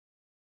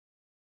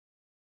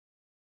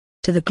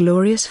to the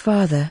glorious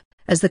Father,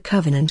 as the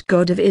covenant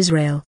God of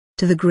Israel,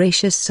 to the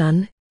gracious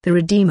Son, the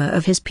Redeemer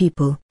of his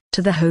people,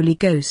 to the Holy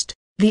Ghost,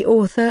 the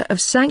author of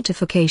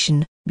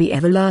sanctification, be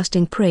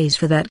everlasting praise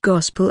for that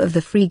gospel of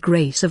the free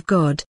grace of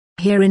God,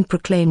 herein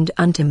proclaimed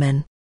unto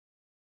men.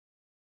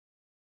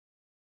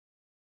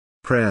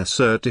 Prayer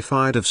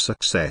certified of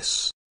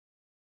success.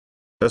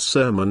 A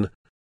sermon.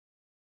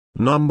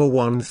 Number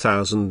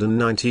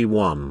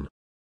 1091.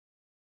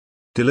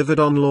 Delivered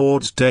on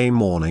Lord's Day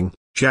morning,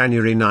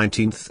 January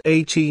 19,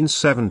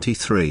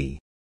 1873.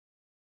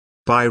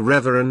 By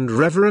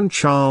Reverend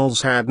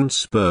Charles Haddon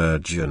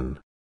Spurgeon.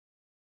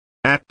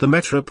 At the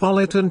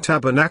Metropolitan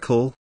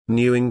Tabernacle,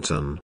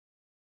 Newington.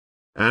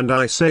 And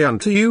I say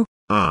unto you,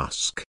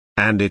 ask,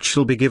 and it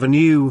shall be given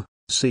you,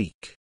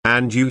 seek,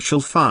 and you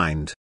shall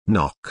find,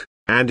 knock,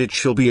 and it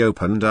shall be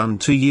opened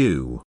unto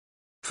you.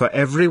 For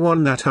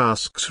everyone that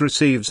asks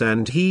receives,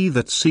 and he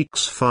that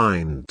seeks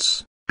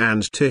finds,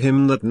 and to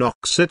him that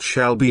knocks it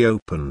shall be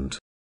opened.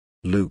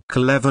 Luke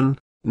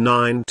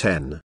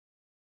 11:9-10.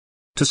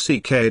 To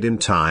seek aid in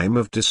time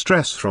of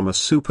distress from a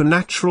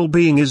supernatural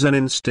being is an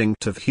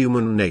instinct of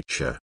human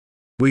nature.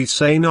 We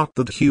say not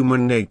that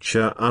human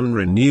nature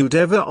unrenewed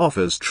ever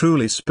offers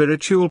truly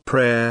spiritual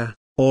prayer,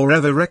 or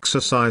ever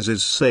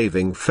exercises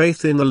saving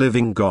faith in the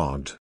living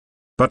God.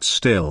 But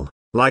still,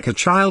 like a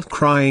child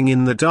crying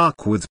in the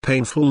dark with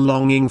painful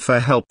longing for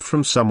help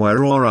from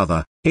somewhere or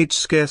other, it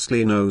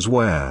scarcely knows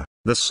where,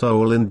 the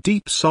soul in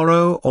deep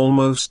sorrow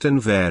almost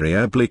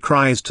invariably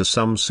cries to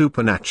some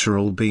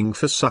supernatural being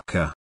for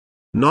succor.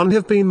 None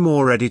have been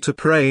more ready to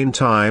pray in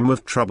time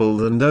of trouble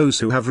than those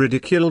who have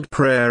ridiculed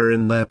prayer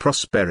in their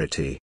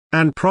prosperity,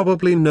 and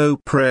probably no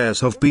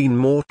prayers have been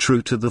more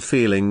true to the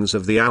feelings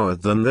of the hour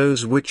than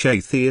those which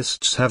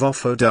atheists have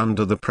offered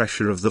under the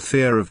pressure of the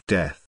fear of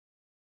death.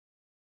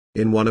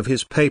 In one of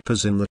his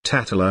papers in the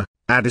Tatler,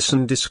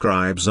 Addison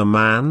describes a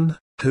man,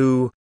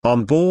 who,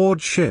 on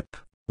board ship,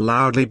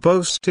 loudly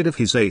boasted of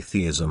his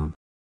atheism.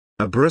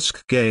 A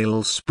brisk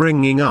gale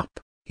springing up,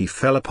 he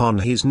fell upon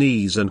his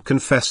knees and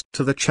confessed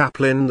to the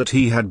chaplain that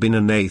he had been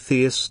an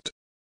atheist.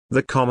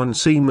 The common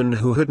seamen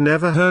who had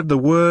never heard the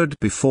word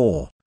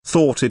before,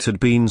 thought it had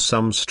been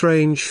some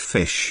strange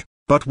fish,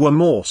 but were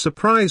more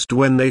surprised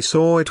when they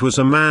saw it was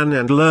a man,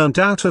 and learnt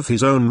out of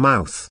his own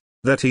mouth,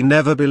 that he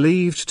never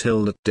believed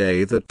till that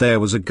day that there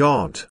was a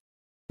God.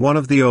 One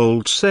of the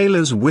old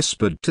sailors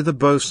whispered to the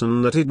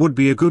boatswain that it would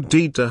be a good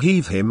deed to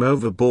heave him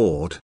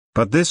overboard,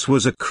 but this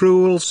was a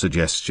cruel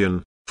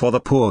suggestion, for the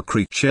poor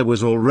creature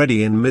was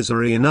already in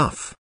misery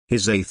enough.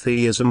 His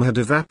atheism had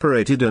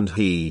evaporated, and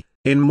he,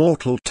 in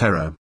mortal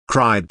terror,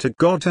 cried to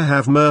God to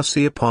have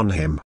mercy upon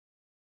him.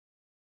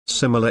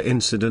 Similar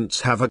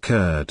incidents have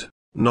occurred,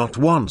 not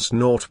once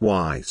nor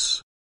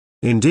twice.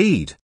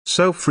 Indeed,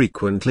 so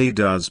frequently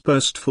does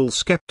boastful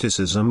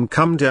skepticism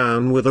come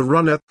down with a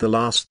run at the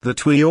last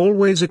that we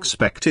always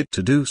expect it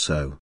to do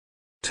so.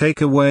 Take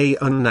away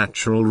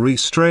unnatural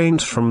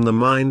restraint from the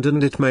mind,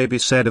 and it may be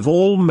said of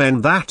all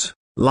men that,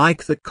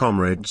 like the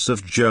comrades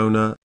of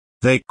Jonah,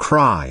 they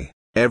cry,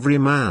 every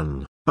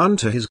man,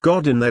 unto his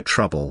God in their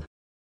trouble.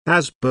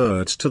 As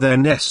birds to their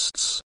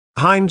nests,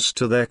 hinds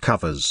to their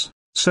covers,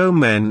 so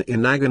men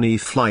in agony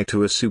fly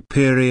to a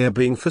superior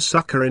being for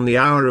succor in the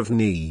hour of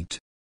need.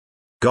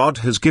 God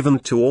has given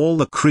to all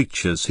the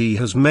creatures he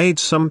has made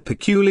some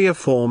peculiar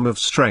form of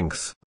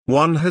strength.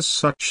 One has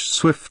such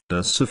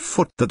swiftness of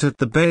foot that at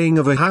the baying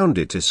of a hound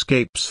it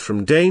escapes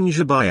from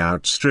danger by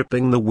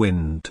outstripping the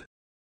wind.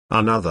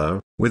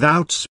 Another, with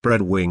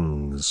outspread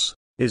wings,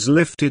 is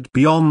lifted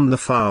beyond the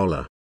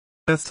fowler.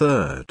 A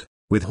third,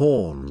 with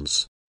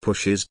horns,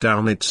 pushes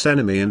down its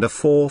enemy, and a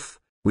fourth,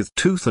 with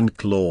tooth and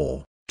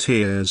claw,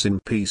 tears in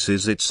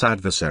pieces its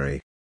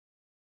adversary.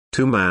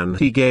 To man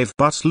he gave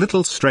but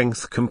little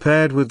strength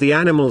compared with the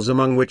animals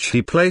among which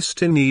he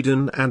placed in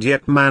Eden, and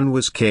yet man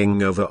was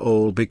king over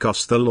all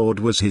because the Lord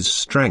was his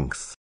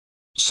strength.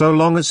 So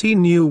long as he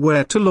knew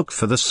where to look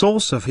for the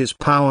source of his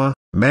power,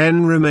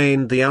 men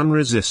remained the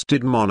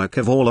unresisted monarch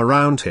of all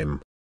around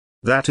him.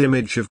 That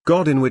image of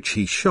God in which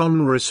he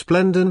shone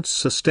resplendent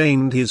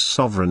sustained his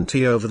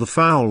sovereignty over the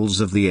fowls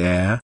of the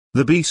air,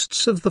 the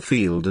beasts of the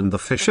field, and the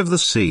fish of the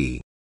sea.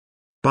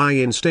 By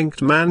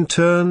instinct man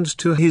turned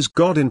to his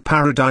God in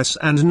paradise,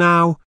 and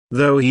now,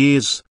 though he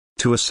is,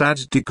 to a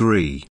sad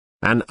degree,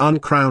 an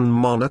uncrowned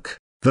monarch,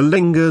 there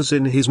lingers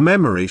in his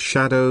memory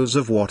shadows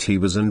of what he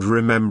was and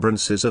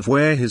remembrances of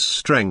where his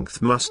strength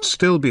must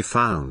still be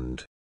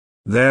found.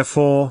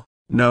 Therefore,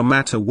 no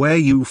matter where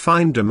you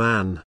find a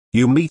man,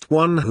 you meet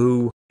one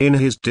who, in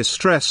his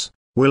distress,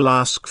 will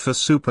ask for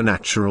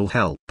supernatural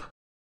help.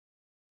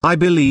 I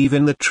believe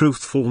in the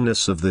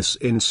truthfulness of this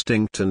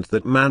instinct, and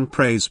that man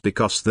prays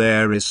because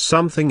there is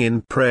something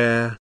in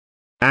prayer.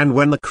 And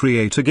when the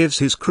Creator gives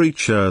his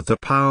creature the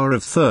power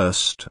of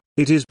thirst,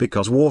 it is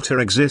because water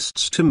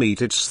exists to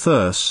meet its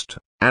thirst,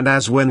 and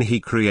as when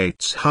he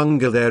creates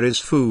hunger there is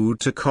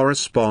food to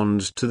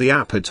correspond to the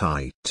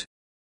appetite.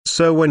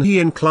 So when he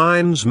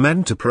inclines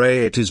men to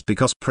pray, it is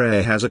because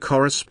prayer has a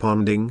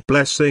corresponding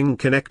blessing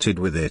connected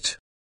with it.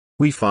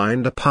 we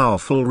find a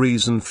powerful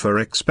reason for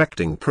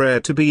expecting prayer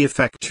to be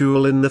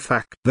effectual in the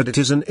fact that it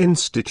is an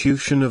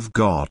institution of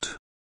God.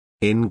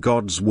 In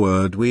God's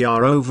Word we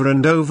are over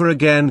and over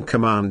again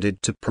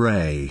commanded to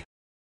pray.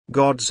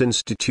 God's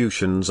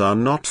institutions are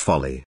not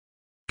folly.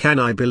 Can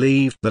I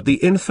believe that the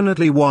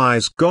infinitely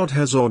wise God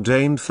has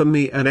ordained for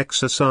me an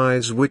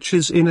exercise which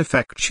is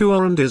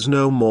ineffectual and is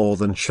no more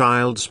than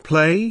child's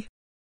play?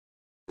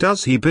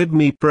 Does he bid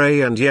me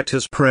pray, and yet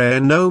has prayer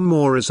no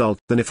more result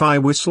than if I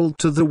whistled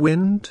to the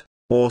wind,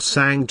 or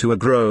sang to a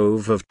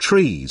grove of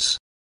trees?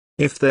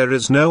 If there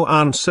is no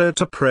answer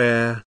to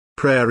prayer,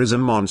 prayer is a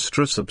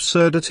monstrous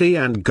absurdity,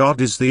 and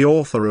God is the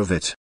author of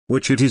it,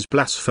 which it is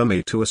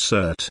blasphemy to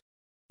assert.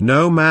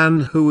 No man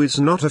who is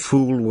not a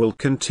fool will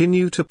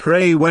continue to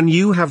pray when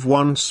you have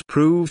once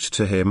proved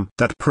to him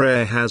that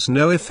prayer has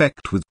no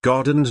effect with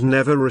God and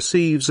never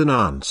receives an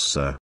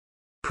answer.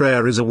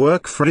 Prayer is a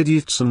work for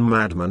idiots and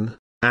madmen,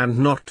 and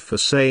not for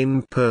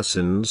sane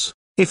persons,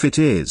 if it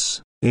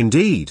is,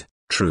 indeed,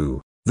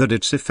 true, that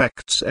its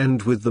effects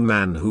end with the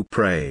man who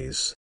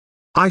prays.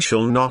 I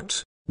shall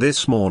not,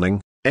 this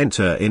morning,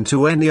 enter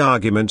into any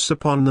arguments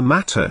upon the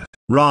matter,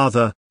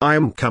 rather, I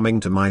am coming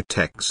to my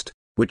text,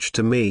 which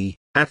to me,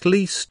 at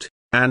least,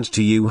 and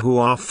to you who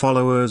are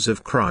followers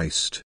of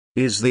Christ,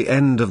 is the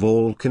end of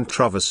all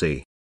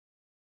controversy.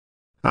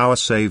 Our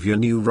Saviour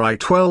knew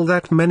right well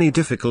that many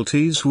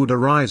difficulties would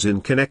arise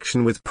in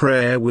connection with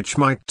prayer which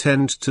might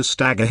tend to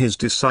stagger his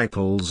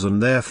disciples,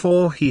 and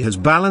therefore he has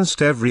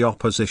balanced every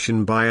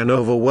opposition by an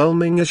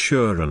overwhelming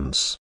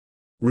assurance.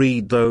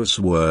 Read those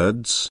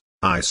words,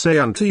 I say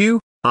unto you,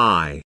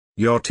 I,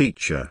 your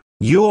teacher,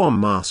 your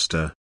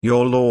master,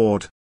 your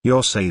Lord,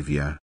 your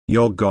Saviour,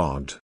 your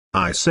God,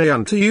 I say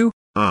unto you,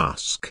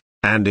 ask,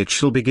 and it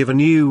shall be given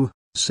you,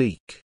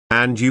 seek,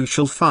 and you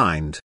shall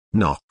find,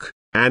 knock,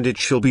 and it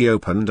shall be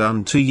opened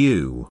unto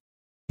you.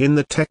 In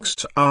the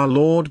text our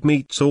Lord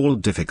meets all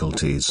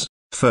difficulties,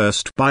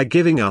 first by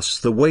giving us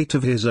the weight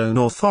of his own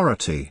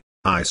authority,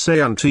 I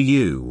say unto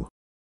you.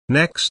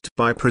 Next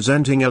by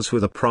presenting us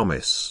with a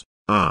promise,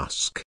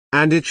 ask,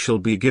 and it shall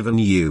be given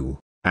you,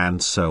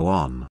 and so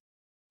on.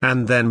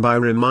 And then by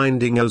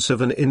reminding us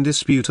of an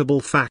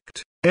indisputable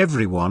fact,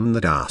 everyone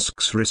that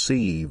asks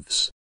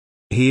receives.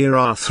 Here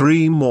are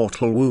three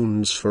mortal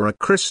wounds for a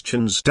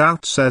Christian's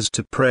doubts as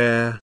to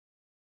prayer.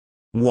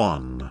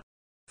 1.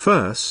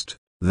 First,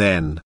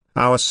 then,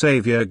 our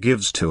Saviour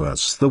gives to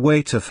us the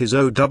weight of his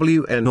own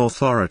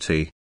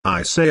authority,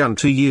 I say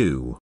unto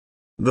you.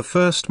 The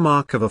first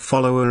mark of a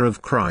follower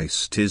of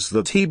Christ is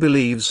that he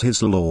believes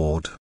his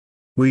Lord.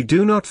 We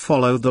do not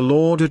follow the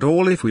Lord at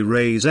all if we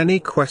raise any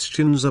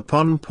questions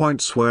upon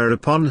points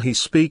whereupon he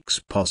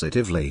speaks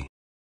positively.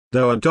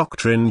 Though a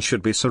doctrine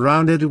should be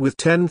surrounded with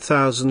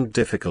 10,000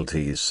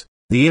 difficulties,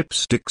 the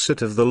ipse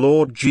dixit of the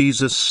Lord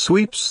Jesus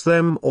sweeps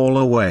them all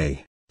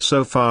away,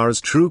 so far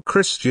as true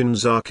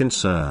Christians are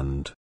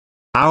concerned.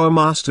 Our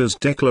Master's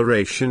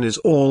declaration is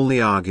all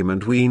the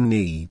argument we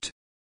need.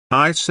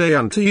 I say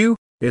unto you,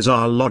 is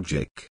our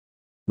logic.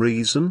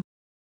 Reason?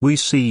 We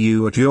see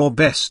you at your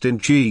best in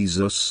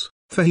Jesus,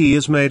 for he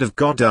is made of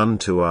God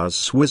unto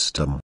us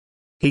wisdom.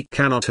 He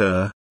cannot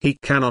err, he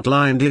cannot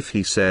lie, and if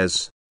he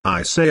says,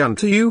 I say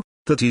unto you,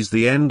 that is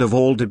the end of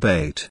all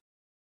debate.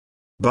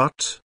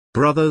 But,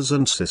 brothers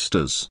and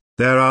sisters,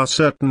 there are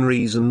certain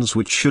reasons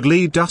which should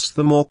lead us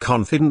the more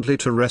confidently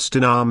to rest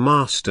in our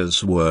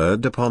Master's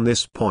word upon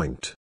this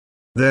point.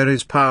 There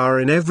is power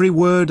in every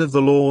word of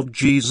the Lord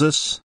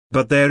Jesus,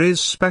 but there is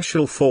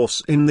special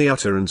force in the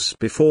utterance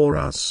before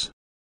us.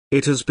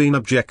 It has been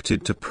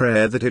objected to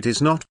prayer that it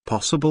is not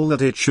possible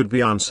that it should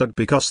be answered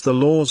because the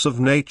laws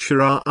of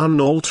nature are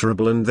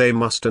unalterable and they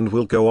must and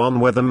will go on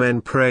whether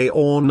men pray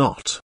or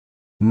not.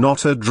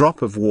 Not a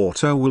drop of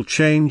water will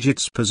change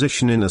its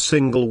position in a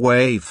single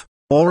wave,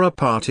 or a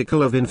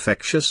particle of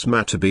infectious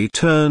matter be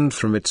turned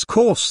from its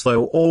course,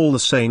 though all the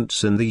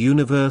saints in the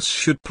universe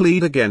should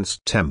plead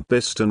against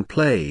tempest and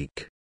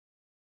plague.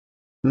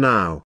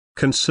 Now,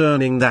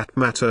 concerning that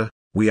matter,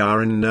 we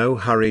are in no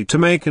hurry to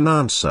make an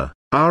answer.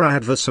 Our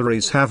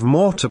adversaries have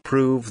more to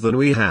prove than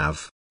we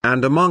have,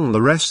 and among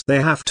the rest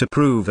they have to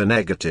prove a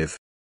negative.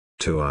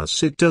 To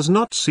us it does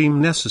not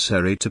seem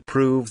necessary to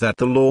prove that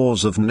the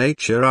laws of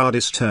nature are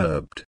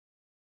disturbed.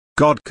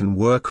 God can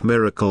work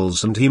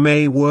miracles, and he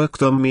may work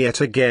them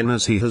yet again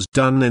as he has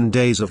done in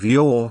days of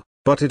yore,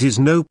 but it is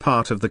no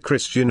part of the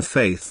Christian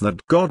faith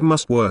that God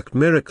must work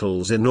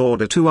miracles in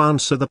order to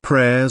answer the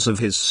prayers of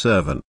his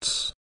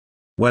servants.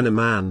 When a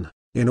man,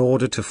 in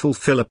order to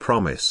fulfill a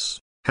promise,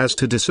 has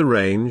to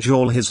disarrange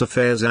all his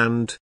affairs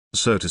and,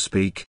 so to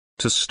speak,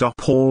 to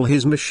stop all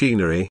his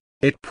machinery,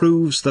 it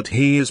proves that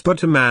he is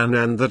but a man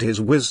and that his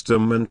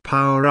wisdom and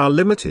power are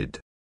limited.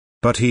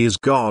 But he is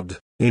God,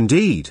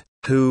 indeed,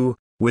 who,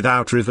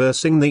 without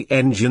reversing the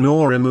engine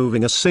or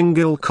removing a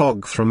single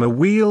cog from a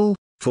wheel,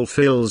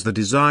 fulfills the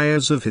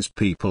desires of his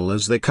people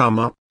as they come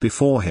up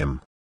before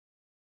him.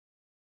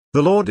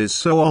 The Lord is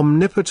so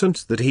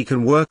omnipotent that he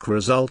can work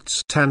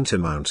results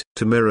tantamount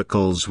to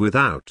miracles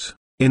without,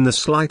 in the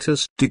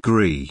slightest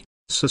degree,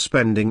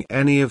 suspending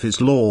any of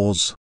his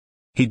laws.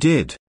 He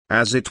did,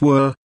 as it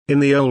were, in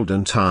the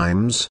olden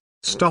times,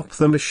 stop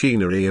the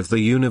machinery of the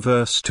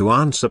universe to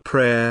answer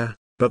prayer,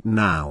 but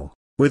now,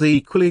 with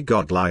equally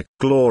godlike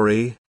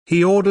glory,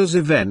 he orders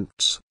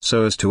events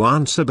so as to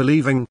answer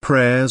believing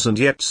prayers and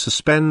yet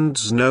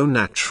suspends no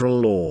natural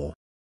law.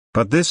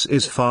 But this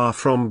is far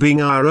from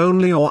being our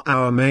only or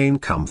our main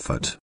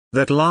comfort.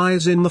 That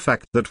lies in the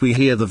fact that we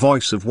hear the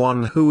voice of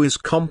one who is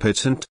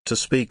competent to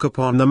speak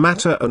upon the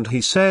matter, and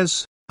he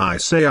says, I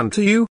say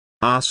unto you,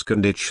 ask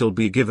and it shall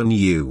be given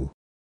you.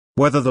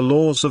 Whether the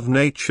laws of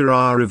nature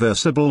are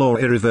reversible or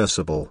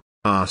irreversible,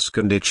 ask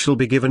and it shall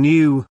be given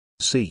you,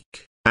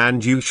 seek,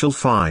 and you shall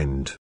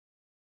find.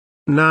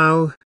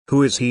 Now,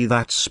 who is he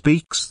that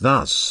speaks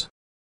thus?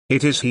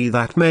 It is he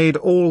that made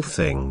all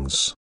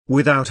things,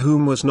 without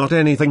whom was not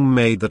anything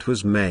made that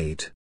was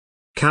made.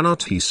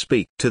 Cannot he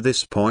speak to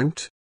this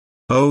point?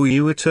 O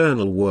you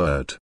eternal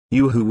Word,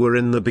 you who were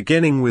in the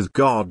beginning with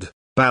God,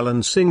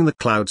 balancing the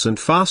clouds and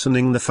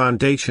fastening the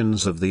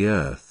foundations of the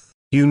earth,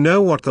 you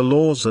know what the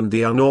laws and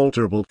the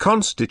unalterable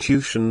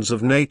constitutions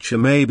of nature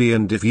may be,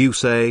 and if you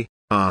say,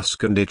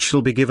 ask and it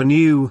shall be given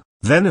you,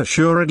 then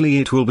assuredly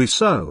it will be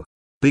so,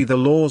 be the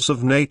laws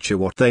of nature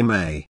what they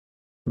may.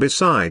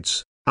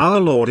 Besides, our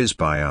Lord is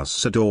by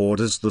us adored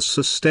as the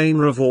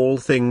sustainer of all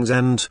things,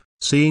 and,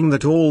 seeing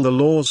that all the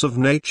laws of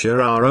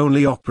nature are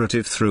only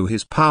operative through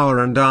his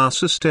power and are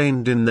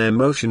sustained in their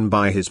motion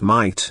by his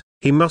might,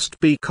 he must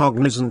be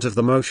cognizant of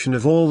the motion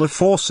of all the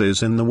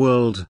forces in the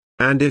world,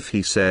 and if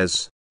he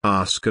says,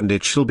 ask and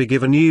it shall be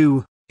given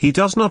you, he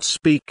does not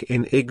speak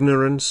in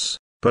ignorance,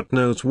 but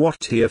knows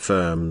what he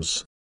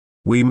affirms.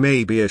 We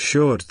may be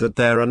assured that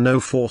there are no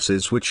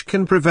forces which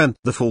can prevent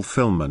the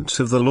fulfillment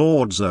of the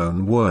Lord's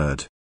own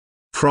word.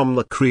 From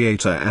the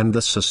Creator and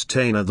the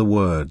Sustainer the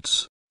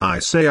words, I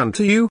say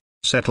unto you,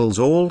 settles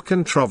all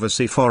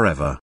controversy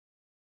forever.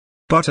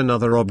 But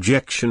another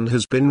objection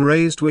has been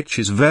raised which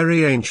is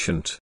very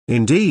ancient,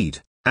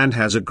 indeed, and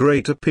has a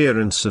great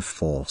appearance of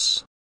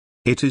force.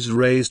 It is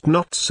raised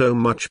not so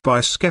much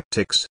by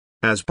skeptics,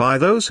 as by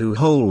those who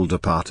hold a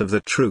part of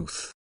the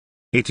truth.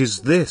 It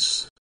is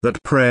this,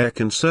 that prayer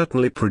can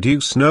certainly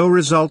produce no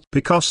result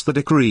because the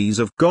decrees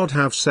of God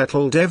have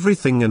settled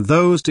everything and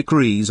those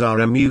decrees are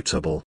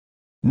immutable.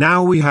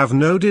 Now we have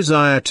no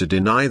desire to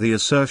deny the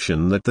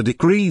assertion that the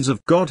decrees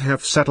of God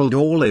have settled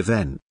all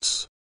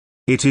events.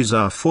 It is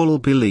our full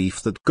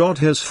belief that God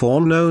has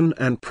foreknown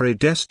and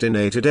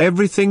predestinated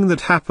everything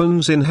that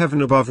happens in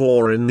heaven above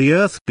or in the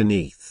earth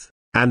beneath,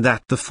 and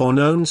that the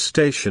foreknown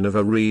station of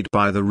a reed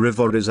by the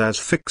river is as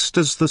fixed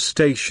as the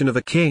station of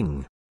a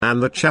king,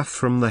 and the chaff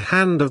from the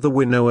hand of the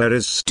winnower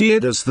is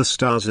steered as the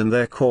stars in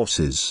their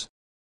courses.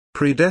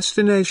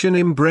 Predestination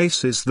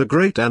embraces the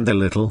great and the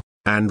little,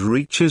 and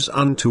reaches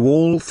unto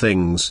all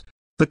things.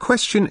 The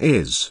question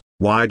is,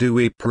 why do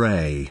we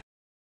pray?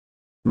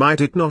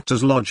 Might it not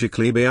as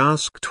logically be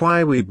asked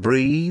why we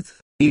breathe,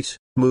 eat,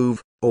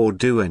 move, or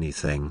do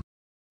anything?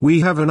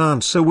 We have an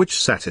answer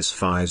which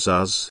satisfies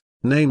us,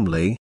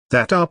 namely,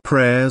 that our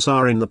prayers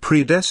are in the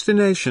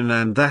predestination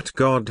and that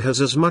God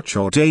has as much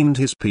ordained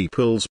his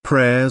people's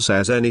prayers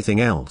as anything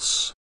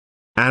else.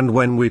 And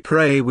when we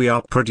pray we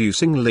are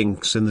producing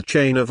links in the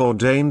chain of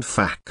ordained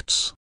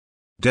facts.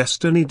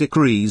 Destiny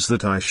decrees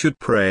that I should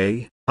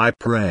pray, I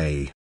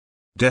pray.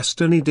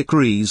 Destiny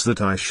decrees that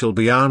I shall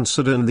be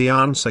answered and the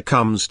answer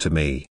comes to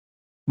me.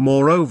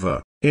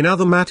 Moreover, in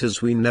other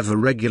matters we never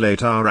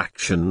regulate our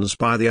actions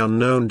by the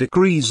unknown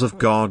decrees of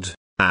God,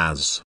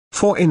 as,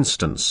 for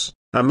instance,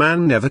 a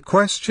man never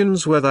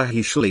questions whether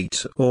he shall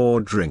eat or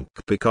drink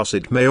because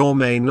it may or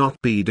may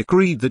not be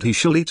decreed that he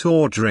shall eat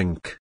or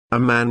drink. A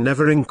man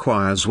never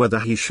inquires whether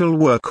he shall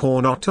work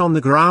or not on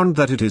the ground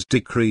that it is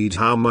decreed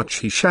how much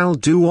he shall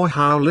do or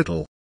how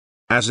little.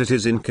 As it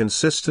is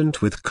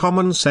inconsistent with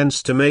common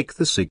sense to make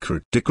the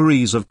secret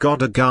decrees of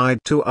God a guide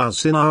to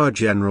us in our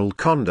general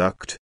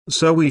conduct,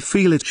 so we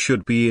feel it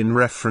should be in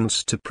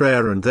reference to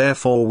prayer and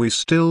therefore we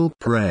still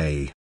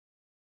pray.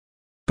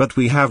 But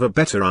we have a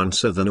better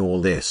answer than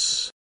all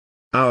this.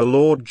 Our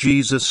Lord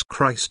Jesus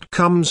Christ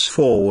comes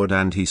forward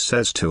and he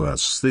says to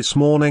us this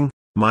morning,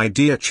 my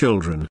dear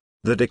children,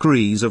 the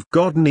decrees of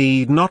God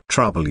need not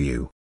trouble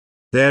you.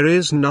 There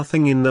is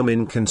nothing in them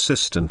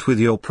inconsistent with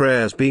your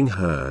prayers being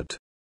heard.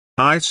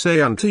 I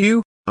say unto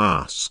you,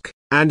 ask,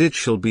 and it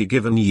shall be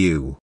given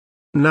you.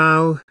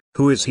 Now,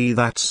 who is he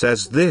that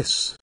says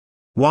this?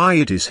 Why,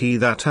 it is he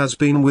that has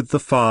been with the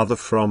Father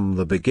from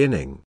the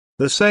beginning.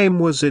 The same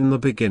was in the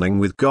beginning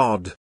with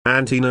God,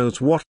 and he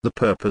knows what the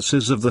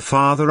purposes of the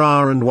Father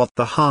are and what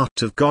the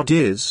heart of God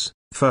is,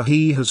 for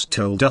he has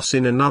told us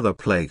in another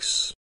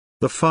place.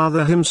 The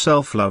Father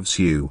himself loves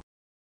you.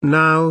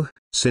 Now,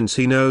 since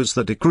he knows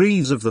the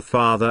decrees of the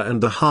Father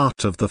and the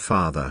heart of the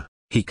Father,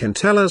 he can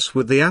tell us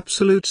with the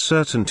absolute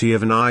certainty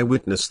of an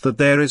eyewitness that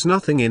there is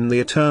nothing in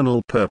the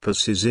eternal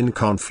purposes in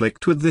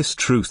conflict with this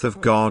truth of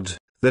God,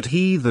 that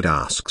he that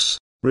asks,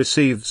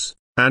 receives,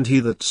 and he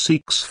that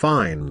seeks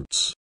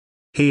finds.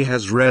 He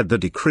has read the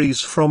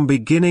decrees from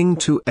beginning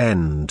to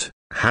end,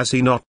 Has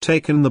he not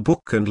taken the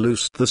book and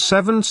loosed the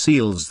 7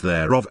 seals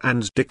thereof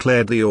and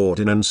declared the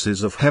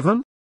ordinances of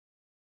heaven?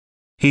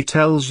 He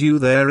tells you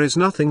there is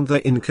nothing there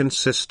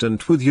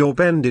inconsistent with your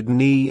bended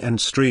knee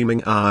and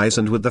streaming eyes,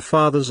 and with the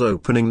Father's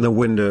opening the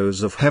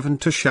windows of heaven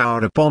to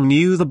shower upon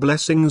you the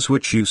blessings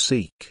which you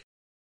seek.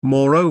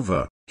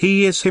 Moreover,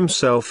 he is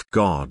himself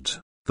God.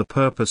 The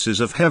purposes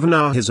of heaven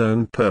are his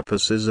own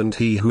purposes, and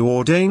he who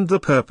ordained the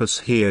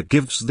purpose here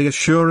gives the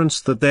assurance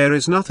that there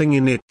is nothing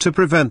in it to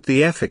prevent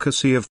the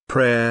efficacy of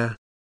prayer.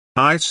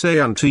 I say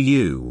unto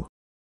you,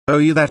 O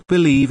you that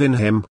believe in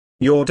him,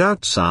 your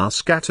doubts are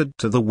scattered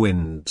to the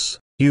winds,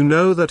 you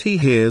know that he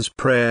hears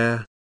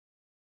prayer.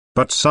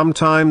 But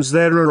sometimes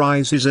there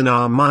arises in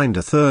our mind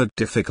a third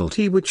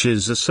difficulty, which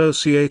is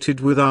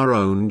associated with our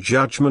own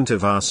judgment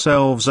of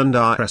ourselves and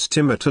our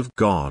estimate of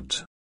God.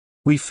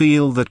 We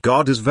feel that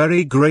God is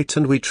very great,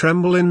 and we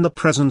tremble in the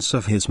presence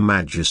of his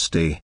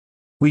majesty.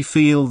 We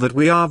feel that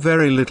we are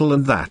very little,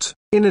 and that,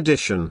 in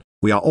addition,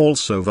 we are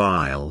also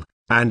vile,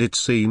 and it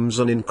seems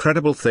an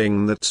incredible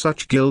thing that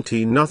such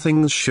guilty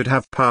nothings should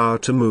have power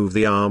to move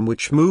the arm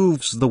which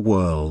moves the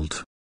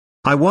world.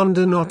 I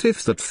wonder not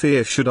if that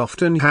fear should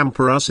often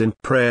hamper us in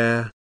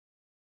prayer.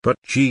 But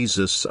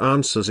Jesus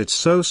answers it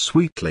so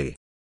sweetly.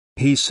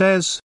 He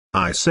says,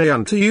 I say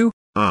unto you,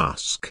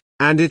 ask,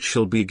 and it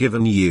shall be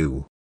given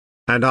you.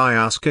 And I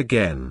ask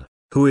again,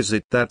 who is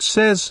it that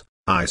says,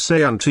 I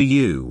say unto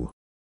you?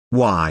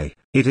 Why,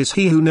 it is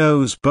he who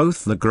knows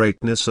both the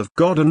greatness of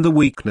God and the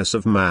weakness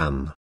of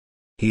man.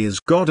 He is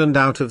God, and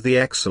out of the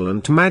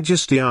excellent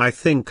majesty I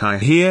think I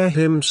hear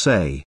him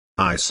say,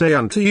 I say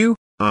unto you,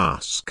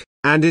 ask,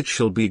 and it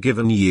shall be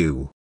given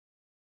you.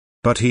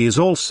 But he is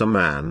also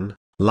man,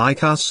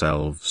 like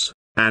ourselves,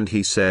 and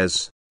he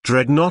says,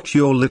 dread not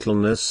your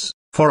littleness,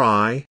 for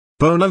I,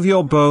 bone of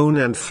your bone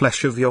and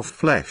flesh of your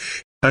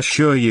flesh,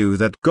 assure you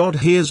that God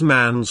hears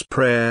man's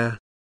prayer.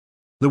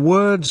 The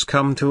words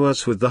come to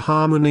us with the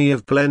harmony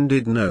of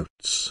blended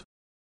notes.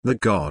 The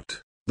God,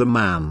 the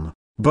man,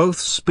 both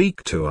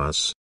speak to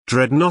us,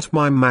 dread not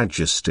my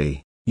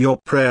majesty, your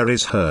prayer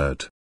is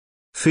heard.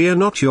 Fear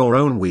not your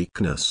own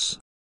weakness.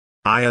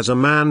 I as a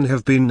man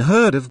have been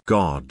heard of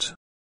God.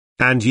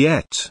 And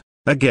yet,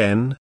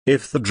 again,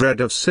 if the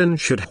dread of sin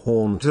should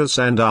haunt us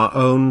and our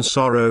own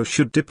sorrow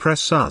should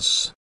depress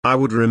us, I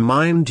would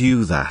remind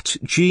you that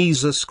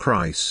Jesus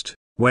Christ,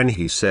 when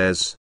he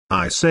says,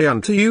 I say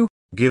unto you,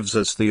 gives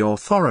us the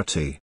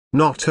authority,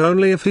 not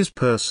only of his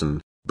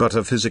person, but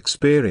of his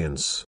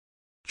experience.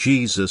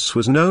 Jesus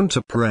was known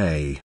to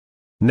pray.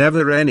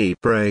 Never any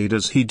prayed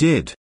as he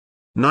did.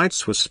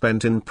 Nights were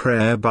spent in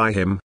prayer by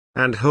him,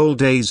 and whole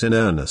days in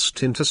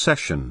earnest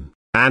intercession,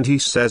 and he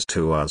says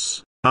to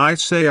us, I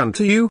say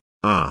unto you,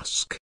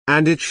 ask,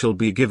 and it shall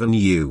be given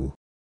you.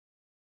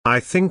 I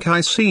think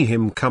I see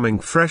him coming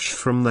fresh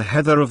from the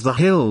heather of the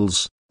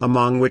hills,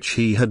 among which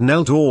he had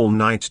knelt all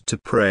night to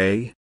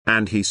pray,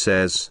 and he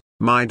says,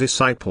 My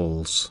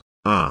disciples,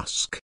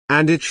 ask,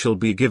 and it shall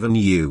be given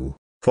you,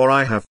 for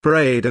I have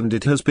prayed and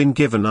it has been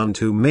given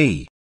unto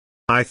me.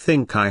 I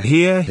think I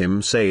hear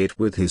him say it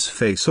with his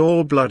face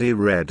all bloody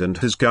red and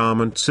his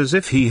garments as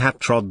if he had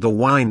trod the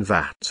wine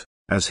vat,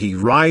 as he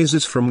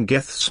rises from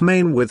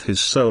Gethsemane with his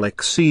soul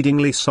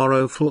exceedingly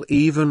sorrowful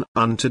even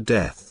unto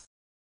death.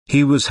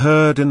 He was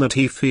heard in that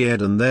he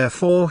feared, and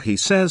therefore he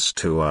says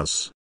to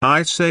us,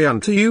 I say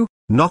unto you,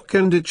 knock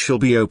and it shall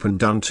be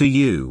opened unto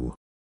you.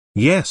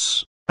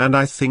 Yes, and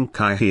I think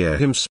I hear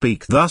him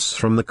speak thus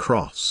from the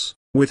cross,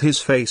 with his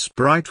face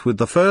bright with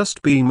the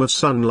first beam of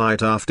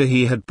sunlight after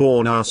he had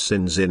borne our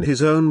sins in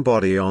his own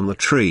body on the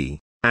tree,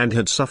 and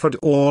had suffered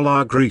all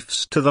our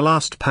griefs to the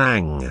last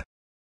pang.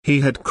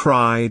 He had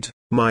cried,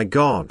 my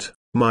God,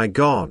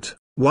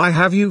 why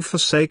have you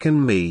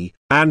forsaken me?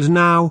 And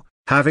now,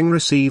 having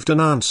received an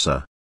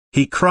answer,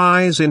 he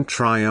cries in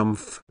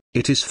triumph,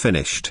 it is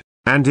finished,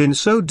 and in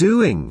so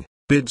doing,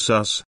 bids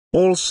us,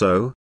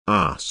 also,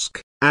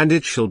 ask, and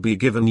it shall be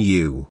given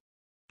you.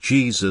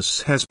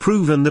 Jesus has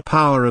proven the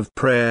power of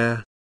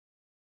prayer.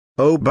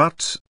 Oh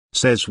but,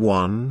 says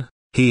one,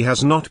 he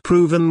has not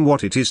proven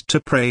what it is to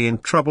pray in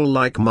trouble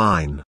like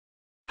mine.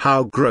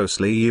 How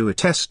grossly you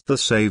attest the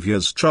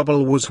Saviour's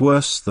trouble was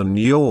worse than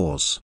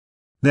yours.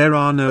 There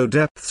are no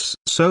depths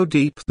so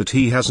deep that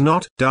he has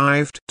not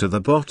dived to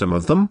the bottom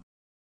of them.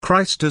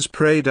 Christ has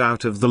prayed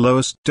out of the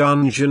lowest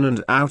dungeon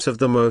and out of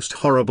the most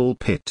horrible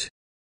pit.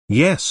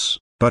 Yes,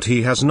 but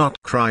he has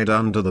not cried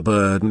under the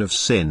burden of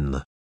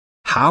sin.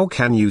 How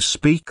can you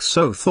speak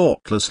so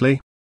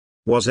thoughtlessly?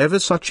 Was ever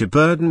such a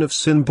burden of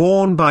sin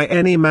borne by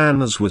any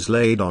man as was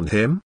laid on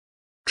him?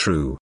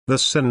 True, the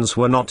sins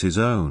were not his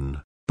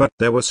own, but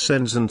there were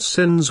sins and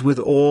sins with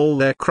all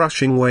their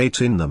crushing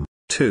weight in them,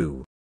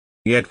 too.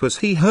 Yet was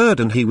he heard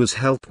and he was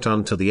helped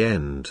unto the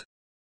end.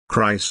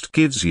 Christ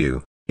gives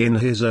you, in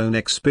his own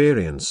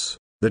experience,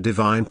 the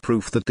divine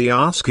proof that the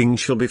asking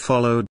shall be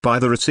followed by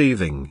the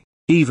receiving,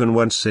 even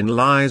when sin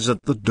lies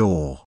at the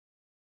door.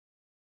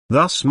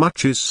 Thus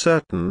much is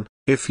certain,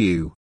 if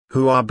you,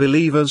 who are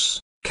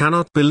believers,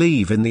 cannot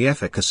believe in the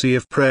efficacy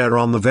of prayer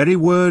on the very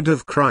word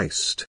of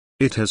Christ,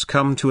 it has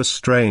come to a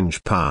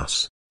strange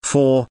pass,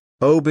 for,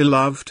 O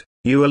beloved,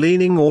 you are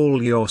leaning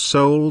all your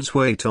soul's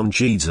weight on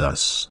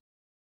Jesus.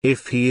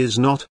 If he is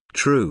not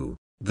true,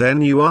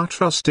 then you are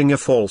trusting a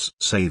false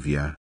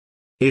Savior.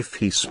 If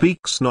he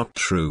speaks not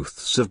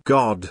truths of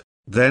God,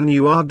 then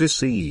you are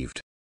deceived.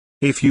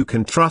 If you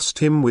can trust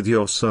him with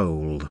your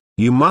soul,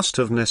 you must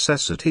of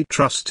necessity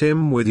trust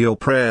him with your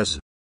prayers.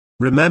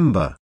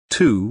 Remember,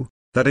 too,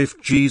 that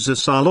if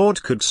Jesus our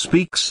Lord could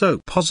speak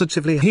so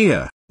positively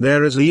here,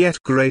 there is a yet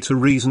greater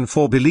reason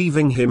for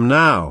believing him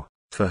now,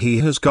 for he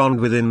has gone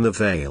within the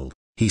veil,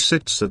 he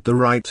sits at the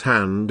right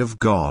hand of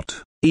God,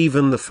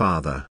 even the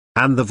Father,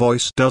 and the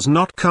voice does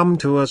not come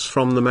to us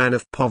from the man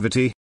of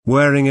poverty,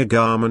 wearing a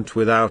garment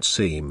without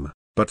seam,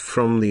 but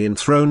from the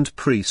enthroned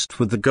priest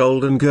with the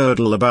golden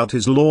girdle about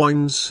his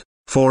loins,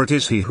 for it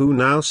is he who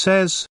now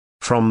says,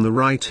 from the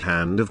right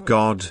hand of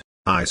God,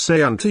 I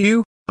say unto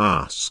you,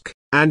 ask,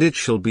 and it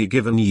shall be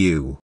given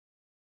you.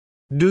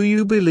 Do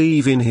you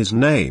believe in his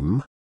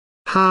name?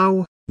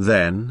 How,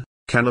 then,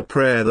 can a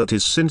prayer that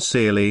is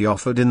sincerely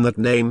offered in that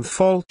name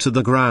fall to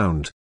the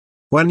ground?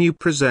 When you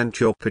present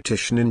your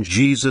petition in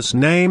Jesus'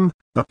 name,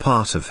 a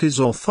part of his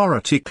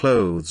authority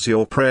clothes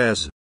your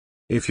prayers.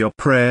 If your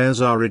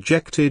prayers are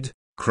rejected,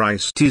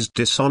 Christ is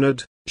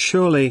dishonored.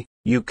 Surely,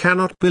 you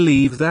cannot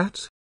believe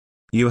that?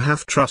 You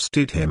have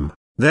trusted him,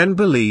 then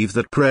believe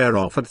that prayer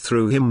offered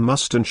through him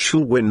must and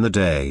shall win the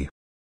day.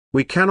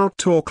 We cannot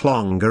talk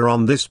longer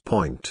on this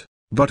point,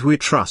 but we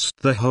trust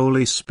the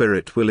Holy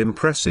Spirit will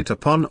impress it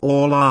upon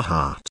all our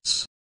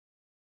hearts.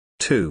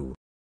 2.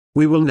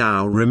 We will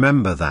now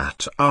remember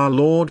that our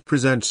Lord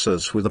presents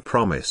us with a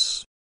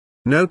promise.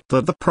 Note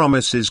that the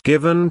promise is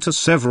given to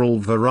several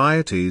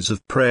varieties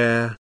of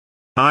prayer.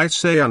 I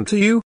say unto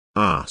you,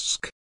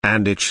 ask,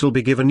 and it shall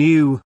be given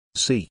you,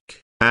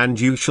 seek, and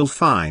you shall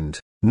find,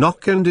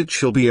 knock and it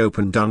shall be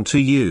opened unto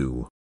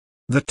you.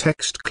 The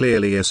text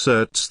clearly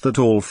asserts that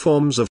all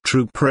forms of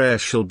true prayer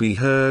shall be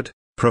heard,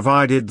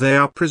 provided they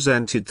are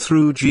presented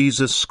through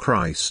Jesus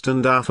Christ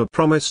and are for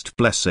promised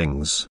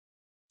blessings.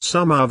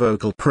 Some are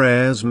vocal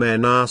prayers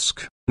men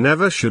ask,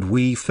 never should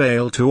we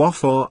fail to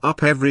offer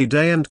up every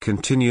day and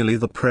continually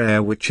the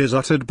prayer which is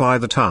uttered by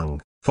the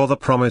tongue, for the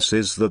promise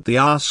is that the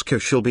asker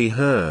shall be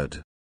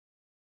heard.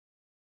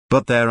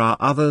 But there are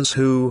others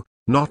who,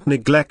 not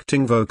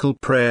neglecting vocal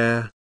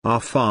prayer,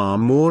 are far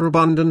more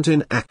abundant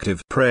in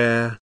active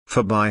prayer,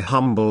 for by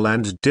humble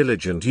and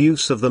diligent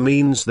use of the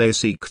means they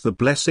seek the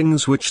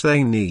blessings which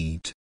they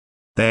need.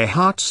 Their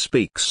heart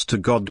speaks to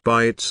God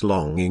by its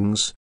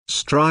longings,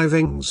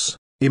 strivings,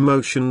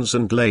 emotions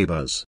and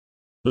labors.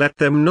 Let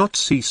them not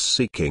cease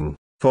seeking,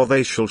 for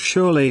they shall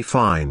surely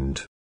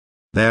find.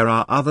 There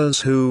are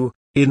others who,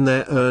 in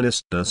their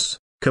earnestness,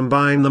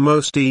 combine the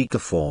most eager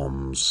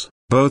forms,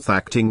 both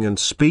acting and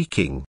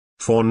speaking,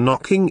 for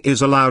knocking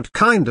is a loud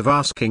kind of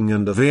asking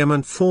and a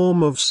vehement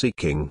form of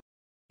seeking.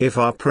 If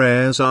our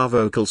prayers are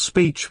vocal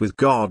speech with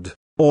God,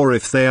 or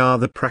if they are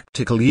the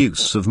practical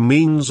use of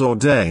means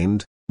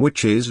ordained,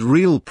 which is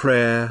real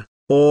prayer,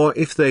 or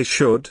if they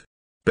should,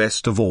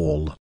 best of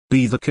all,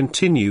 be the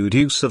continued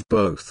use of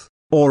both,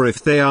 or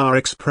if they are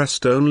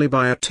expressed only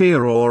by a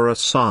tear or a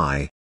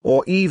sigh,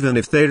 or even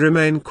if they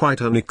remain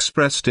quite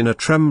unexpressed in a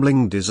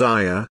trembling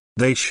desire,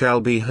 they shall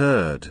be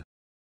heard.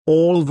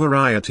 All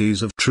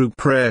varieties of true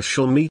prayer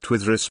shall meet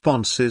with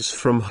responses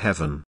from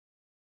heaven.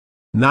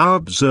 Now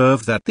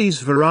observe that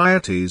these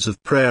varieties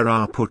of prayer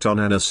are put on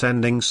an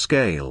ascending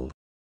scale.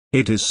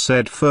 It is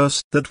said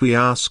first that we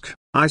ask.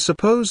 I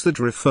suppose that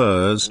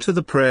refers to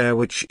the prayer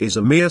which is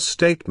a mere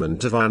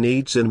statement of our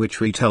needs in which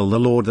we tell the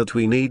Lord that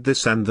we need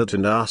this and that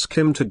and ask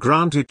him to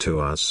grant it to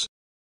us.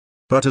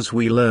 But as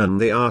we learn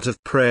the art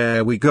of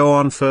prayer we go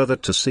on further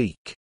to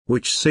seek,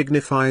 which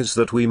signifies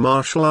that we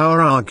marshal our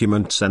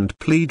arguments and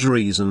plead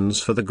reasons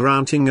for the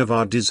granting of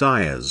our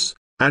desires,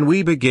 and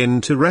we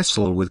begin to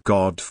wrestle with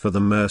God for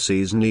the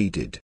mercies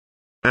needed.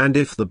 And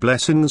if the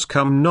blessings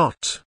come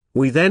not,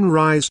 we then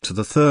rise to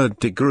the third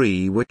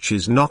degree which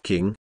is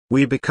knocking.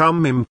 We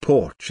become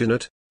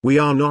importunate, we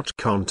are not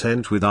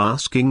content with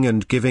asking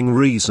and giving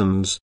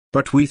reasons,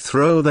 but we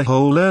throw the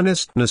whole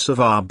earnestness of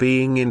our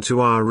being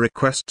into our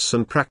requests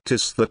and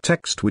practice the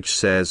text which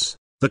says,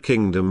 the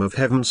kingdom of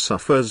heaven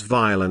suffers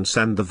violence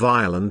and the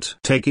violent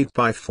take it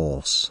by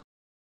force.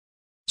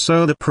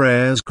 So the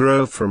prayers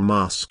grow from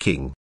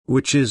asking,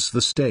 which is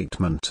the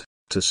statement,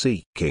 to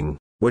seeking,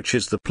 which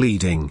is the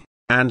pleading,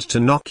 and to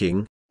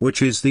knocking,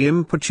 which is the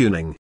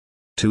importuning.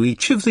 To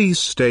each of these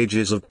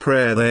stages of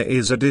prayer there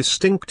is a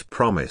distinct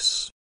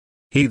promise.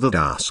 He that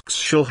asks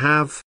shall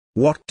have.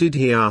 What did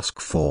he ask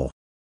for?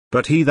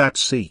 But he that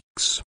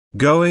seeks,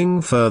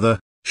 going further,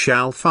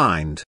 shall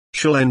find,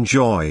 shall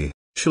enjoy,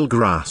 shall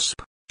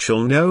grasp,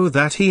 shall know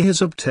that he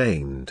has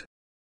obtained.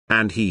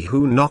 And he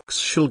who knocks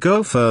shall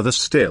go further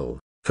still,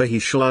 for he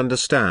shall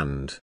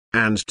understand,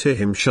 and to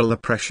him shall the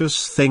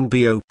precious thing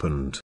be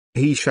opened.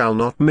 He shall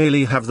not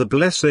merely have the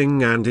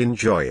blessing and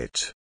enjoy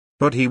it,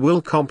 but he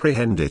will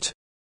comprehend it.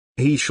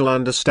 He shall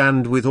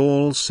understand with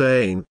all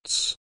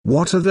saints,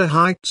 what are the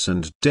heights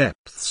and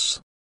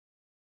depths.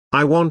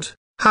 I want,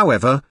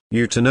 However,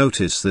 you to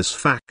notice this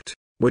fact,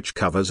 which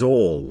covers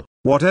all,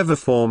 whatever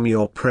form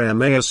your prayer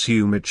may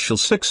assume, it shall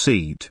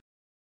succeed.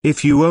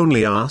 If you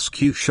only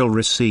ask, you shall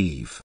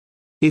receive.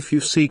 If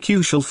you seek,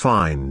 you shall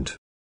find.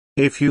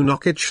 If you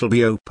knock, it shall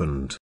be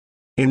opened.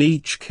 In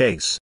each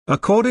case,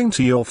 according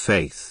to your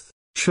faith,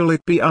 shall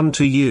it be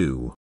unto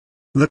you.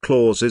 The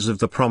clauses of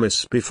the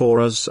promise before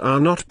us are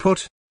not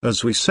put,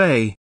 as we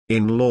say,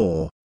 in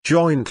law,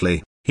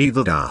 jointly, he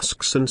that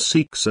asks and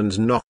seeks and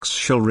knocks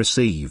shall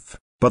receive,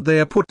 but they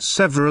are put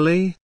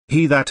severally,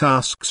 he that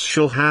asks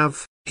shall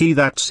have, he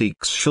that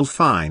seeks shall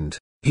find,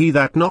 he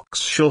that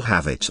knocks shall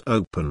have it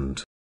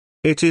opened.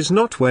 It is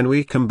not when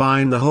we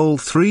combine the whole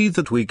three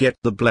that we get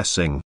the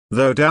blessing,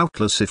 though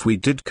doubtless if we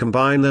did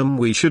combine them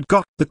we should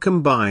got the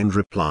combined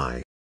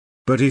reply.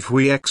 But if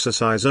we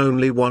exercise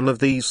only one of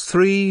these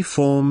three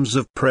forms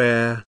of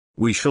prayer,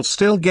 we shall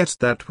still get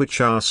that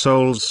which our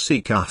souls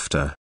seek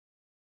after.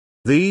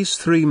 These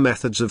three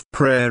methods of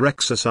prayer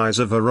exercise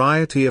a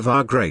variety of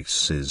our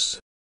graces.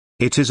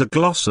 It is a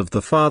gloss of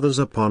the Fathers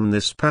upon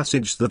this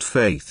passage that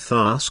faith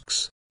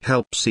asks,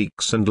 help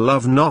seeks and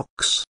love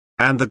knocks,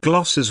 and the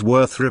gloss is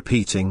worth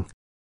repeating.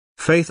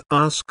 Faith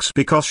asks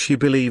because she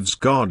believes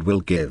God will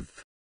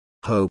give.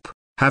 Hope,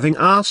 having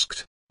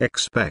asked,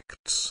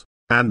 expects,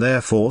 and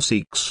therefore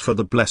seeks for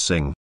the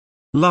blessing.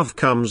 Love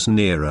comes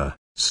nearer,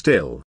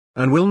 still,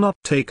 and will not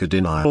take a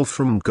denial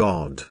from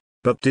God,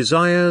 but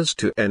desires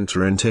to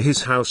enter into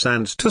his house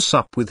and to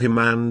sup with him,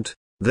 and,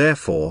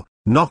 therefore,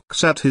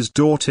 knocks at his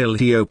door till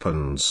he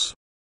opens.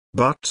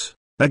 But,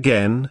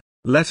 again,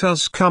 let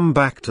us come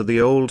back to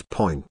the old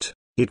point.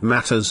 It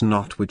matters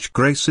not which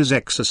grace is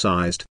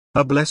exercised,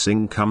 a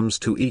blessing comes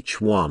to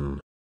each one.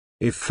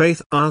 If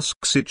faith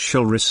asks, it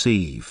shall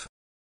receive.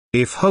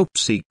 If hope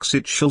seeks,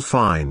 it shall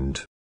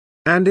find.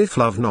 And if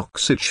love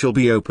knocks, it shall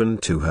be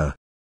opened to her.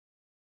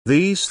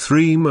 These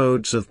three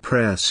modes of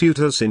prayer suit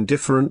us in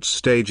different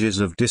stages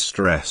of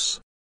distress.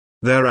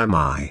 There am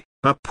I,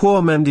 a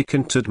poor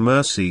mendicant at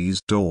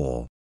mercy's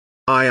door.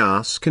 I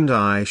ask and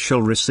I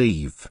shall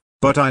receive.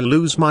 But I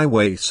lose my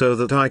way so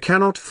that I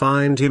cannot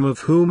find him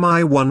of whom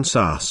I once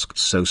asked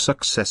so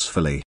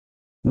successfully.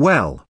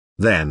 Well,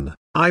 then,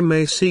 I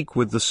may seek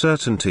with the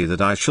certainty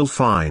that I shall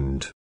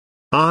find.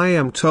 I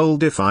am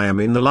told if I am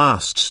in the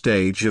last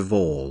stage of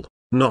all,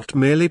 not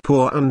merely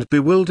poor and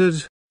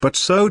bewildered, but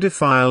so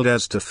defiled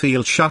as to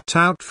feel shut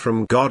out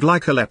from God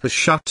like a leper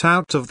shut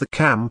out of the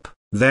camp,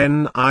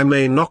 then I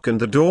may knock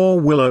and the door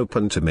will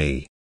open to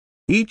me.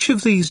 Each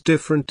of these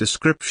different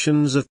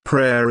descriptions of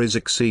prayer is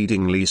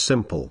exceedingly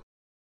simple.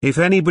 If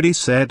anybody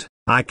said,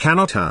 I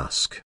cannot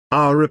ask,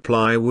 our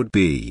reply would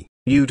be,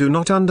 you do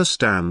not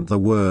understand the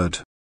word.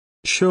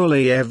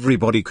 Surely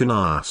everybody can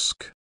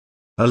ask.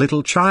 A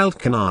little child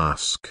can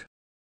ask.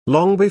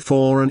 Long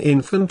before an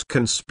infant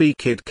can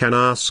speak, it can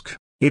ask.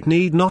 It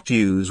need not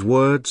use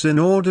words in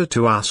order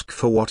to ask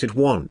for what it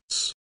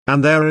wants,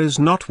 and there is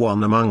not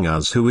one among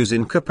us who is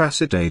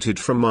incapacitated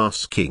from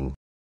asking.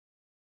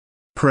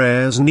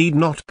 Prayers need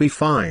not be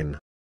fine.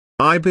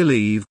 I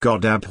believe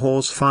God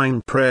abhors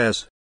fine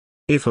prayers.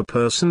 If a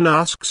person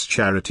asks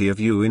charity of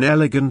you in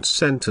elegant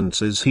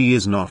sentences, he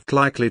is not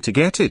likely to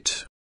get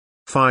it.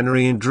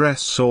 Finery in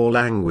dress or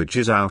language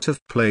is out of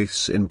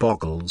place in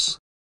bogles.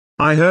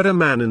 I heard a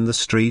man in the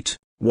street,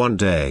 one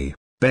day,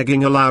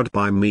 begging aloud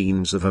by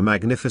means of a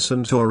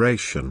magnificent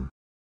oration.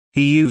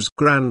 He used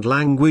grand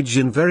language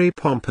in very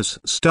pompous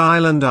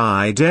style, and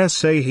I dare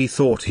say he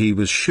thought he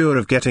was sure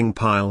of getting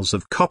piles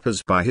of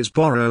coppers by his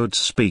borrowed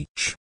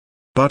speech.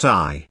 But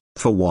I,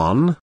 for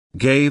one,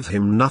 gave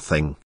him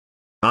nothing.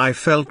 I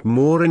felt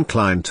more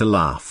inclined to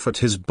laugh at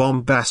his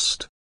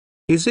bombast.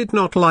 Is it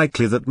not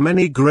likely that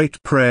many great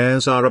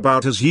prayers are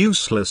about as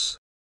useless?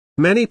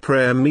 Many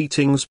prayer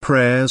meetings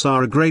prayers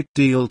are a great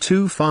deal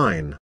too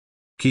fine.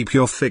 Keep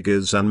your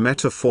figures and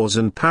metaphors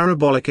and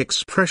parabolic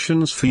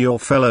expressions for your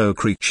fellow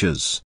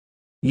creatures.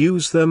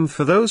 Use them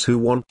for those who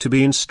want to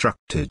be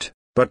instructed,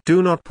 but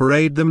do not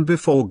parade them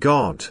before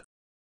God.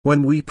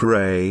 When we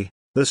pray,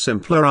 the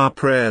simpler our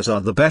prayers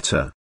are the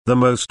better, the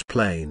most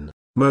plain,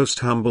 most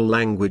humble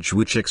language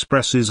which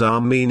expresses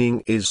our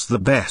meaning is the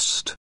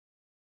best.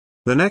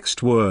 The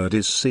next word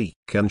is seek,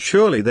 and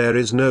surely there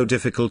is no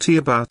difficulty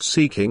about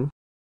seeking.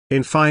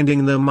 In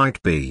finding there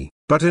might be,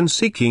 but in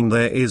seeking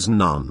there is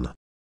none.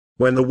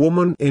 When the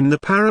woman in the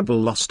parable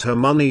lost her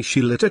money,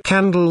 she lit a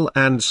candle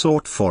and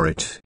sought for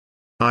it.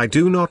 I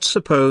do not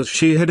suppose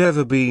she had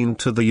ever been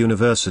to the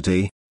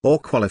university, or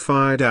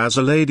qualified as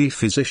a lady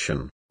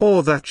physician,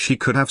 or that she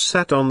could have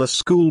sat on the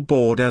school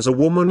board as a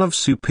woman of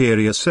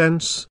superior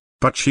sense,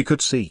 but she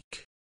could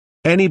seek.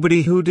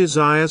 Anybody who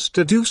desires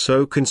to do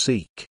so can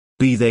seek,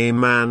 be they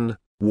man,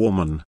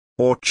 woman,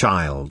 or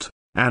child,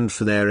 and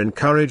for their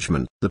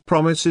encouragement the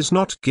promise is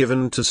not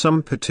given to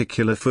some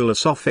particular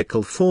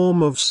philosophical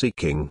form of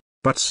seeking,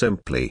 but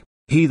simply,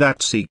 he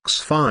that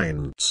seeks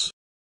finds.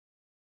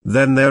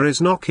 Then there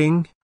is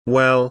knocking.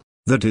 Well,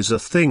 that is a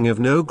thing of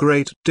no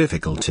great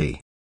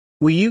difficulty.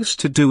 We used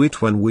to do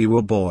it when we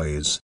were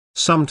boys,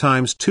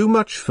 sometimes too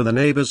much for the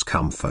neighbor's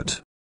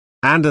comfort.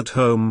 And at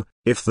home,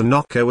 If the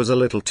knocker was a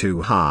little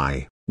too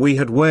high, we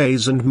had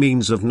ways and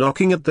means of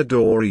knocking at the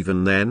door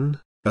even then.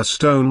 A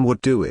stone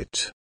would do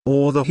it,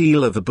 or the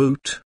heel of a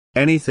boot,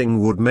 anything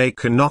would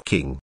make a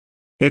knocking.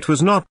 It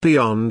was not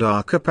beyond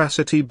our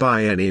capacity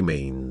by any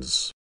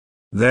means.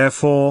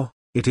 Therefore,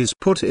 it is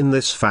put in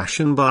this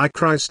fashion by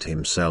Christ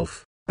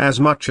himself, as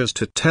much as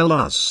to tell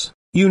us,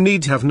 you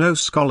need have no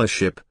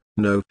scholarship,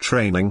 no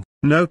training,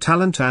 no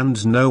talent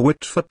and no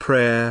wit for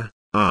prayer.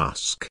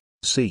 Ask,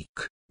 seek,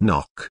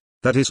 knock,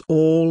 that is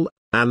all,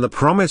 and the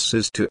promise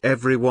is to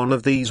every one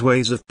of these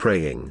ways of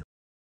praying.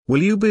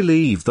 Will you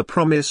believe the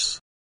promise?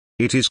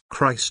 It is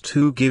Christ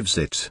who gives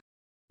it.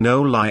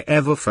 No lie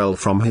ever fell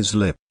from his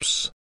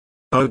lips.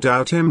 Oh,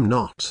 doubt him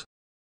not.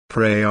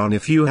 Pray on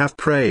if you have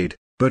prayed,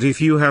 but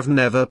if you have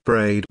never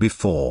prayed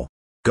before,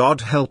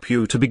 God help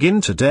you to begin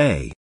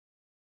today.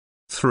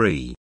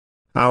 3.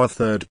 Our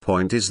third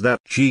point is that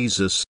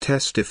Jesus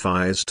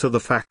testifies to the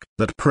fact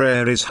that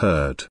prayer is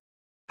heard.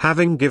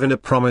 Having given a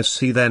promise,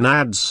 he then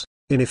adds,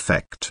 in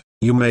effect,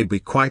 you may be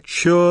quite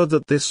sure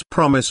that this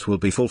promise will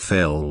be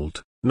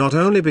fulfilled, not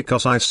only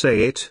because I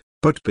say it,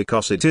 but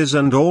because it is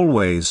and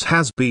always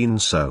has been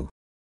so.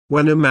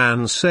 When a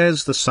man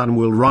says the sun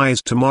will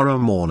rise tomorrow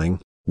morning,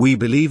 we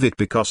believe it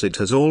because it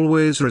has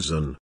always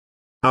risen.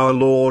 Our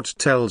Lord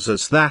tells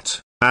us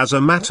that, as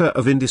a matter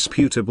of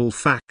indisputable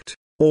fact,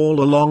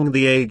 all along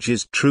the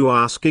ages true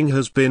asking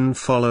has been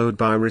followed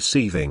by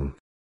receiving.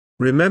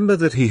 Remember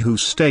that he who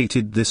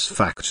stated this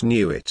fact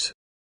knew it.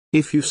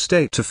 If you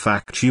state a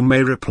fact, you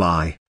may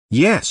reply,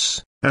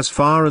 yes, as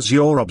far as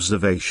your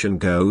observation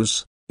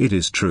goes, it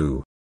is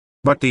true.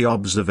 But the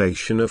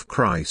observation of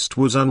Christ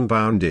was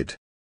unbounded.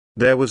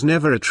 There was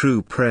never a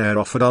true prayer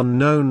offered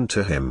unknown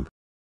to him.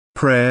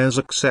 Prayers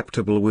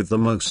acceptable with the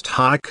Most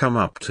High come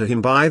up to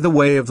him by the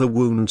way of the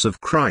wounds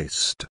of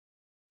Christ.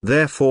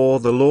 Therefore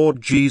the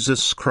Lord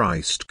Jesus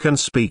Christ can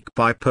speak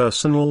by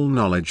personal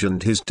knowledge,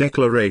 and his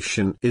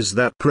declaration is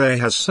that prayer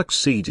has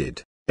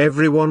succeeded.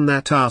 Everyone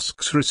that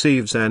asks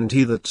receives, and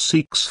he that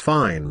seeks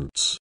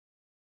finds.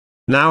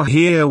 Now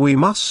here we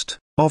must,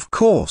 of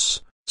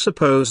course,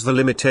 suppose the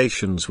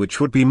limitations which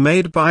would be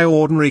made by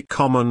ordinary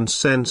common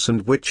sense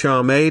and which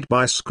are made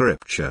by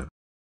Scripture.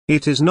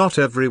 It is not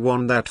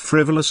everyone that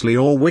frivolously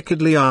or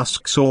wickedly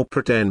asks or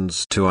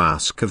pretends to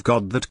ask of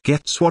God that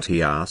gets what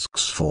he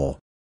asks for.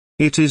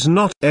 It is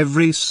not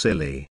every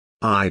silly,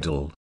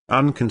 idle,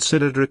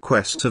 unconsidered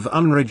request of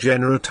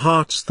unregenerate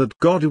hearts that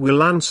God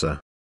will answer.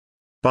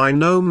 By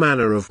no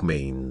manner of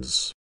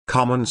means.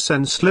 Common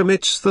sense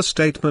limits the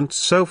statement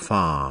so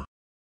far.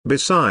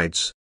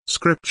 Besides,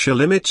 Scripture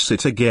limits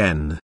it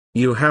again.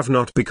 You have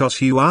not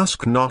because you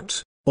ask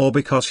not, or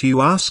because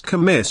you ask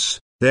amiss.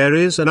 There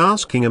is an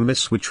asking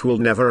amiss which will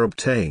never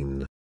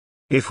obtain.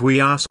 If we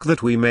ask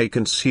that we may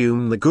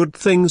consume the good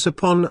things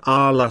upon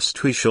our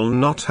lust, we shall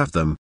not have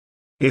them.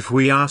 If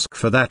we ask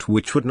for that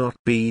which would not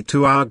be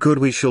to our good,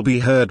 we shall be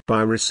heard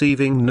by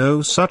receiving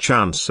no such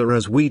answer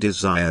as we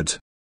desired.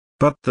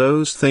 But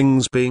those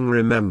things being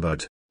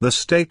remembered, the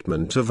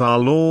statement of our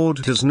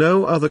Lord has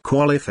no other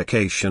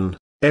qualification: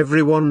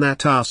 everyone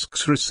that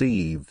asks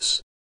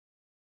receives.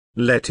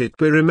 Let it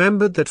be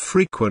remembered that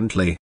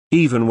frequently,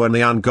 even when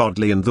the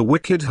ungodly and the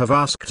wicked have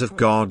asked of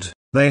God,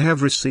 they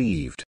have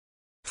received.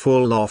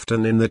 Full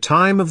often in the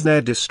time of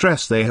their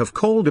distress they have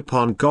called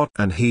upon God,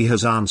 and he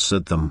has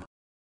answered them.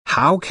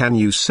 How can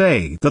you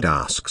say that,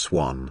 asks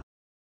one?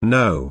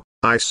 No,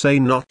 I say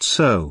not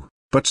so,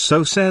 but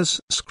so says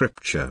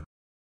Scripture.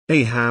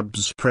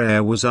 Ahab's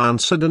prayer was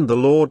answered, and the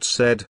Lord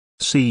said,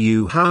 see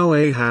you how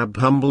Ahab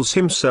humbles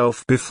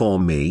himself before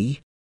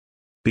me?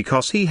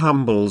 Because he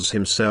humbles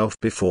himself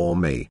before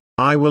me,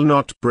 I will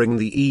not bring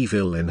the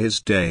evil in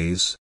his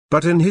days,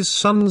 but in his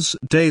son's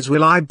days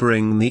will I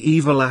bring the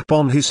evil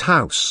upon his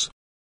house.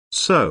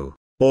 So,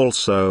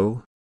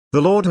 also,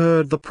 the Lord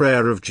heard the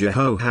prayer of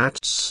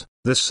Jehoahaz,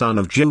 the son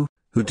of Jehu,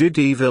 who did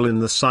evil in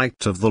the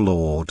sight of the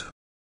Lord.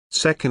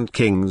 2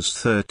 Kings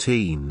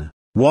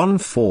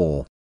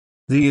 13:1-4.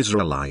 The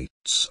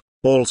Israelites,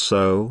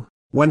 also,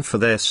 when for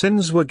their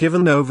sins were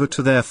given over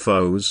to their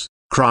foes,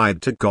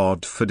 cried to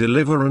God for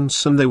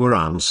deliverance, and they were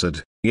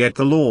answered, yet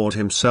the Lord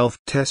himself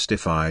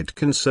testified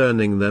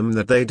concerning them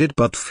that they did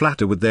but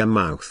flatter with their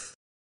mouth.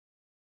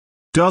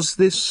 Does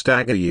this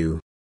stagger you?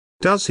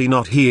 Does he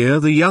not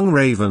hear the young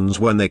ravens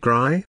when they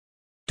cry?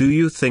 Do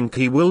you think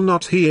he will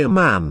not hear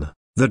man,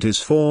 that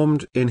is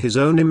formed in his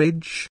own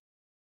image?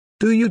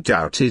 Do you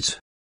doubt it?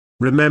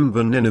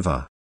 Remember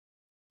Nineveh.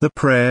 The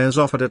prayers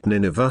offered at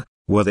Nineveh,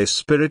 were they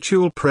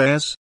spiritual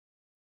prayers?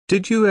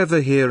 Did you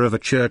ever hear of a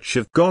church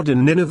of God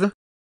in Nineveh?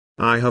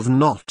 I have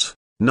not,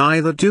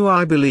 neither do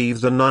I believe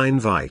the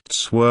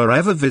Ninevites were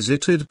ever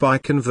visited by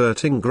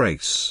converting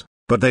grace,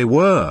 but they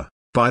were,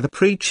 by the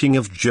preaching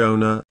of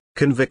Jonah,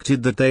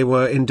 convicted that they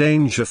were in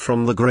danger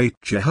from the great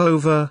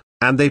Jehovah,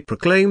 and they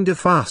proclaimed a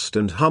fast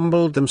and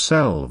humbled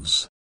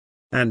themselves.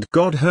 And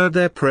God heard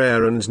their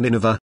prayer, and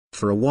Nineveh,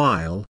 for a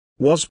while,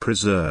 was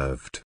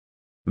preserved.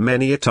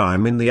 Many a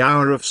time in the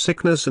hour of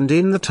sickness and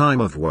in the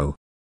time of woe,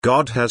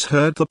 God has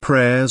heard the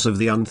prayers of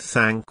the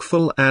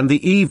unthankful and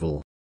the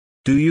evil.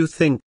 Do you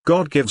think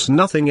God gives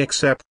nothing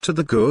except to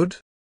the good?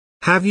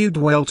 Have you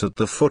dwelt at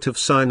the foot of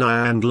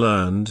Sinai and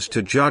learned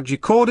to judge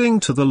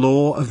according to the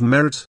law of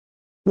merit?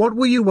 What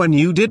were you when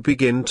you did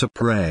begin to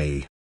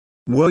pray?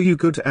 Were you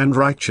good and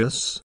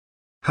righteous?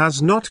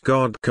 Has not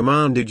God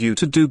commanded you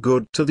to do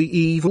good to the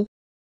evil?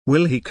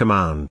 Will he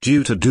command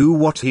you to do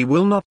what he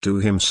will not do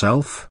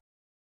himself?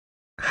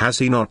 Has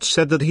he not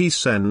said that he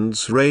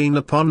sends rain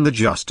upon the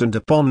just and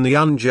upon the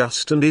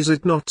unjust, and is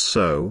it not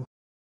so?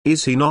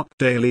 Is he not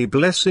daily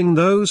blessing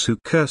those who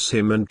curse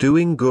him and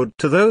doing good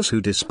to those who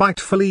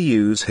despitefully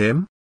use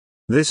him?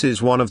 This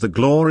is one of the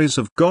glories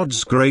of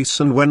God's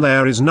grace, and when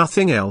there is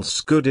nothing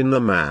else good in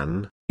the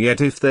man, yet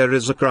if there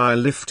is a cry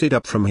lifted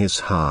up from his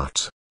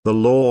heart, the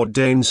Lord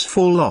deigns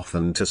full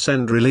often to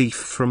send relief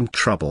from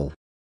trouble.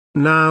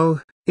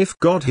 Now, if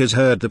God has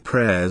heard the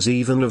prayers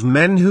even of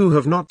men who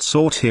have not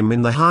sought him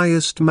in the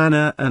highest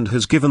manner and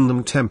has given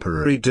them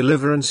temporary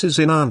deliverances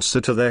in answer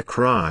to their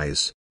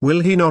cries, will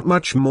he not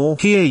much more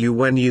hear you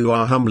when you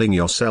are humbling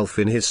yourself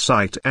in his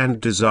sight and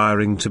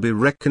desiring to be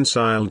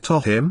reconciled to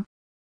him?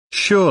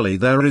 Surely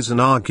there is an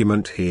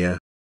argument here.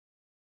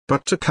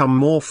 But to come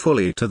more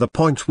fully to the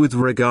point with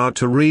regard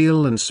to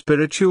real and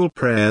spiritual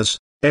prayers,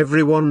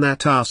 everyone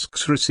that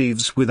asks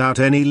receives without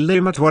any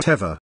limit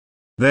whatever.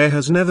 There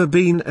has never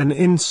been an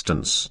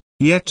instance,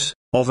 yet,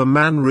 of a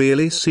man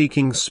really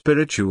seeking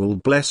spiritual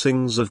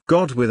blessings of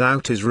God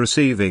without his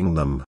receiving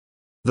them.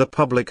 The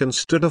publican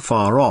stood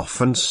afar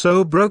off, and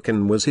so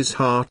broken was his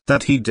heart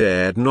that he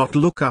dared not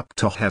look up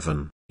to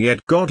heaven,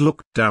 yet God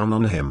looked down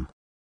on him.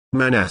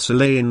 Manasseh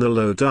lay in the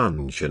low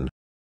dungeon.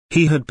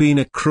 He had been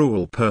a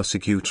cruel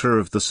persecutor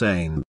of the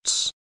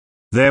saints.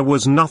 There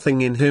was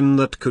nothing in him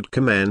that could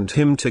commend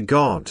him to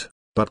God.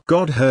 But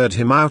God heard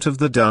him out of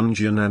the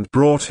dungeon and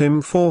brought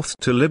him forth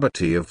to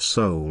liberty of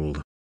soul.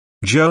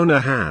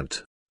 Jonah had,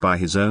 by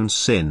his own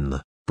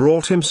sin,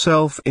 brought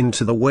himself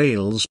into the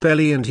whale's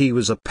belly, and he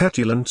was a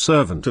petulant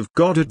servant of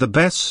God at the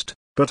best,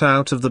 but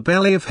out of the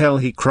belly of hell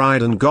he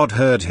cried, and God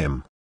heard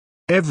him.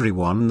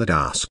 Everyone that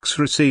asks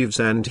receives,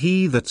 and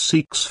he that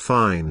seeks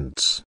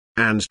finds,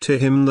 and to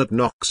him that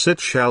knocks it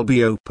shall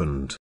be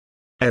opened.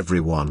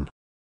 Everyone.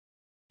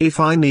 If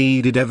I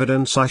needed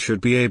evidence, I should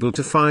be able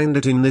to find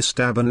it in this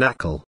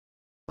tabernacle.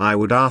 I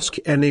would ask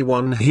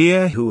anyone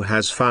here who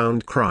has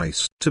found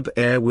Christ to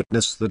bear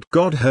witness that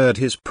God heard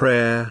his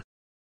prayer.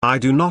 I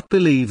do not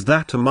believe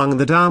that among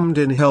the damned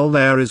in hell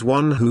there is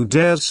one who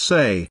dares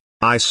say,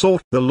 I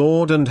sought the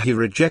Lord and he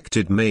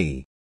rejected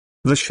me.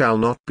 There shall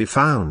not be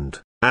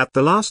found, at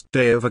the last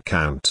day of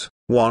account,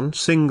 one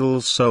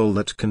single soul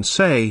that can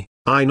say,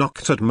 I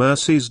knocked at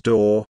mercy's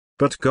door,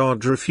 but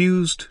God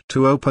refused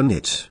to open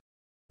it.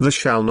 There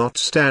shall not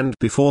stand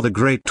before the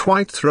great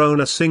white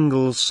throne a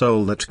single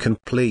soul that can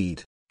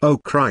plead, O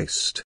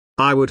Christ,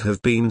 I would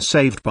have been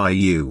saved by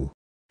you,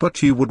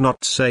 but you would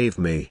not save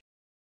me.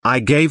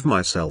 I gave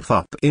myself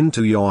up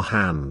into your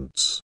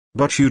hands,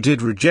 but you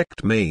did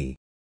reject me.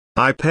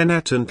 I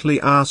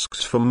penitently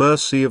asked for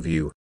mercy of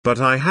you,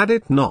 but I had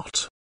it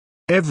not.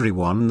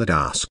 Everyone that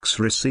asks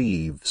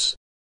receives.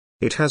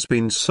 It has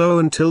been so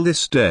until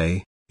this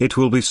day, it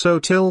will be so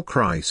till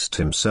Christ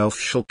himself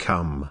shall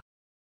come.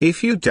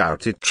 If you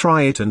doubt it,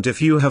 try it, and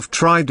if you have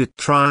tried it,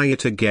 try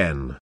it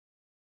again.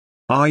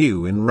 Are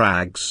you in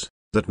rags?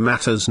 That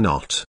matters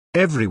not,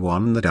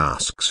 everyone that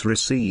asks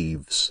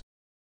receives.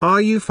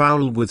 Are you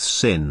foul with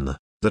sin?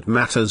 That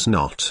matters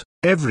not,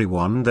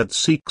 everyone that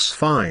seeks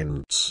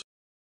finds.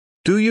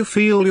 Do you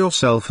feel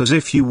yourself as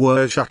if you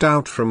were shut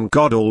out from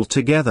God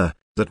altogether?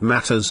 That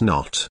matters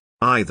not,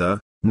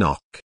 either.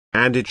 Knock,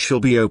 and it shall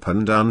be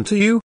opened unto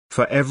you,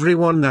 for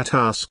everyone that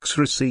asks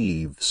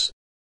receives.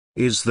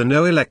 Is there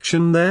no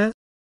election there?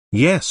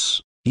 Yes,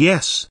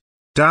 yes,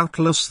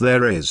 doubtless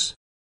there is.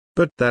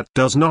 But that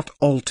does not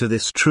alter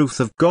this truth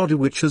of God,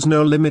 which has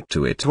no limit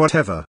to it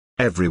whatever,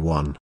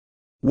 everyone.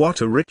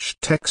 What a rich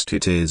text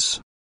it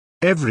is.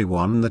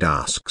 Everyone that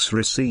asks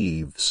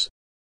receives.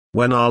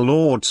 When our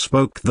Lord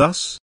spoke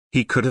thus,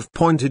 he could have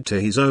pointed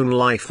to his own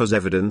life as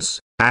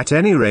evidence. At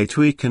any rate,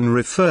 we can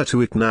refer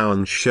to it now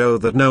and show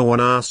that no one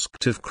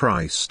asked of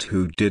Christ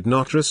who did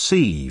not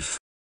receive.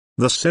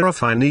 The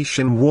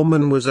Syrophoenician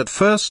woman was at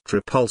first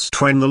repulsed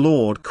when the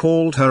Lord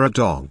called her a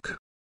dog.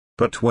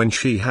 But when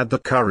she had the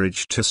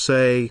courage to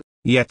say,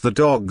 Yet the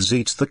dogs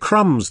eat the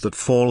crumbs that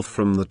fall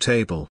from the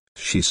table,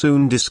 she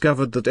soon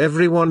discovered that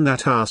everyone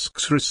that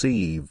asks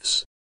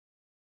receives.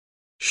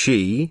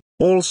 She,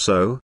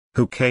 also,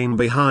 who came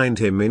behind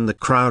him in the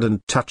crowd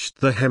and touched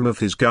the hem of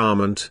his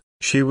garment,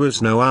 she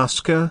was no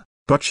asker,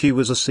 but she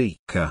was a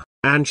seeker,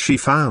 and she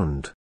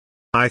found.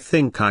 I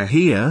think I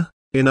hear,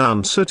 in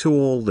answer to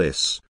all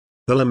this,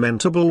 the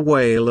lamentable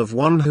wail of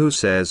one who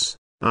says,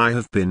 I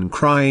have been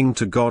crying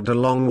to God a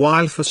long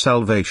while for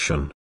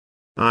salvation.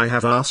 I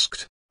have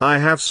asked, I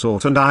have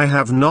sought, and I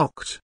have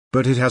knocked,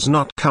 but it has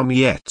not come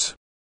yet.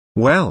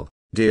 Well,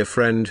 dear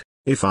friend,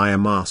 if I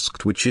am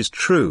asked which is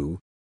true,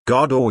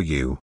 God or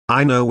you,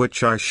 I know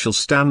which I shall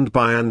stand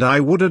by, and I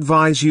would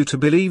advise you to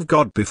believe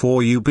God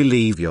before you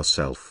believe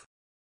yourself.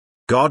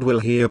 God will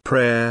hear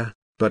prayer,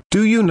 But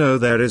do you know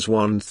there is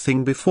one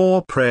thing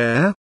before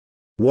prayer?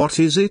 What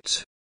is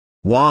it?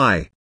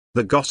 Why,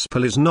 the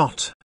gospel is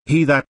not,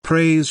 he that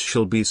prays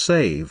shall be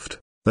saved.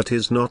 That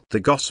is not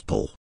the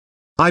gospel.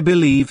 I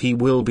believe he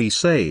will be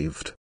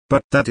saved,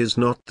 but that is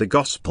not the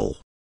gospel.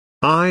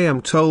 I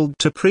am told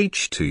to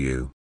preach to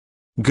you.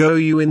 Go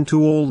you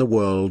into all the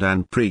world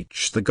and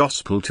preach the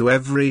gospel to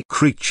every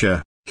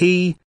creature.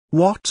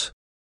 What?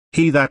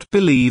 He that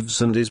believes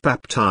and is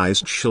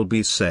baptized shall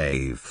be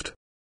saved.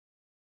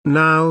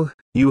 Now,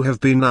 you have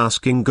been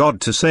asking God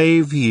to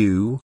save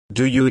you.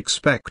 Do you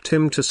expect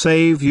him to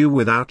save you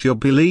without your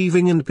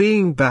believing and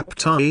being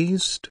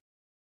baptized?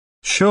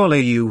 Surely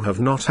you have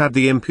not had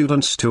the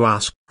impudence to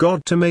ask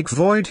God to make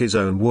void his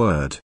own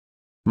word.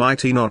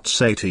 Might he not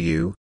say to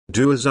you,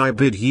 do as I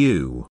bid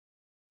you?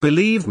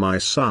 Believe my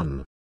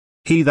Son.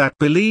 He that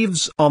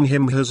believes on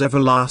him has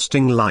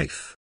everlasting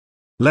life.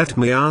 Let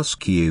me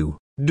ask you,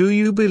 do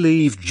you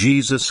believe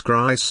Jesus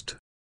Christ?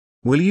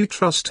 Will you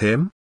trust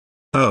him?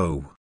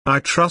 Oh, I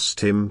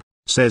trust him,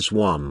 says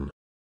one.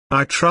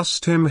 I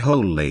trust him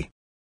wholly.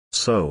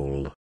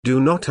 Soul, do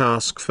not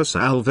ask for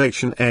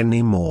salvation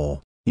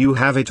anymore. You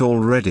have it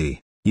already,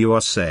 you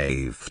are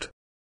saved.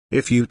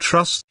 If you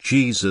trust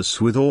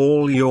Jesus with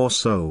all your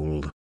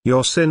soul,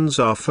 your sins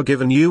are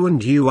forgiven you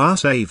and you are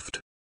saved.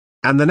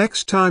 And the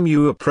next time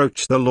you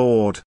approach the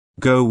Lord,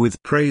 go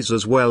with praise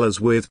as well as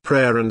with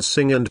prayer and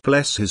sing and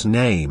bless his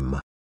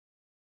name.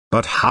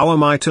 But how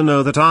am I to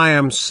know that I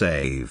am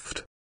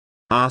saved?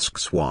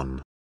 Asks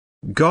one.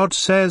 God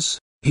says,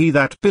 he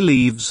that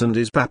believes and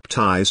is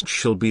baptized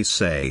shall be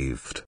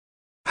saved.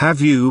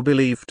 Have you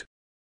believed?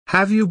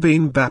 Have you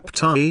been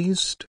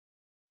baptized?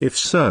 If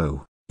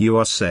so, you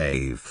are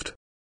saved.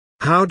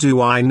 How do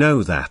I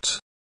know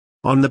that?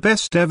 On the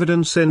best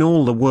evidence in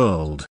all the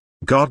world,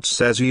 God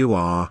says you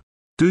are.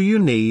 Do you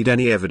need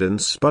any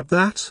evidence but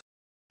that?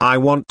 I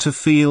want to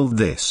feel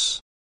this.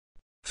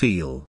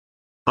 Feel.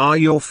 Are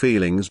your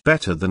feelings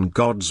better than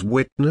God's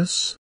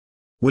witness?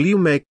 Will you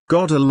make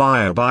God a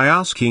liar by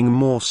asking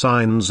more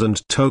signs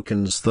and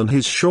tokens than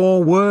his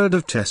sure word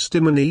of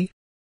testimony?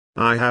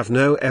 I have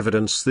no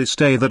evidence this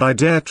day that I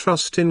dare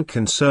trust in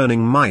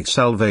concerning my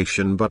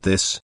salvation but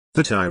this,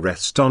 that I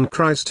rest on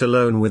Christ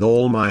alone with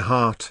all my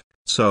heart,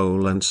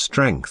 soul and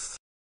strength.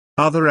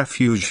 Other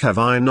refuge have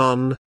I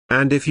none,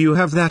 and if you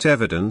have that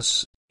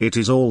evidence, it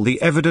is all the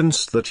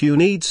evidence that you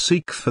need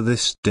seek for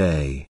this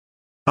day.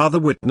 Other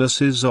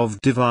witnesses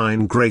of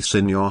divine grace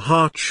in your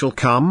heart shall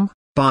come,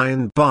 by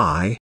and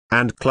by,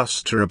 and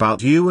cluster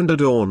about you and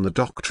adorn the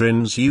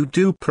doctrines you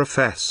do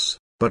profess.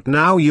 But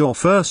now your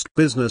first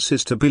business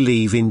is to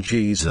believe in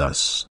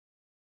Jesus.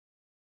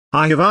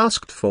 I have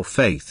asked for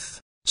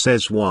faith,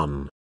 says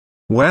one.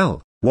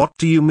 Well, what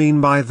do you mean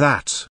by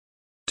that?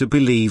 To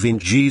believe in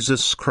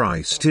Jesus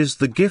Christ is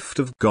the gift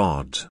of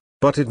God,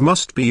 but it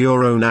must be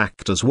your own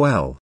act as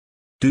well.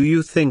 Do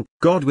you think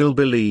God will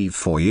believe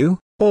for you,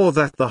 or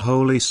that the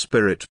Holy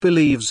Spirit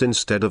believes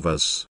instead of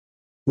us?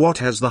 What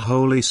has the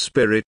Holy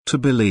Spirit to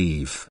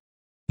believe?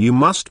 You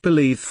must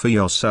believe for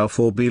yourself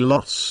or be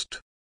lost.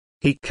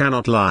 He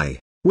cannot lie.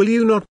 Will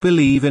you not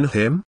believe in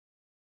him?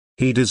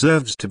 He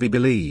deserves to be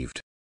believed.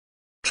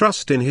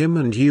 Trust in him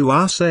and you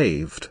are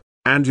saved,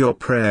 and your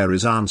prayer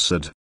is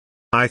answered.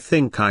 I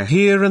think I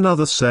hear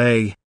another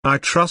say, I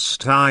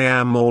trust I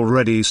am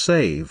already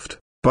saved,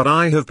 but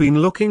I have been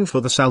looking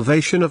for the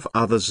salvation of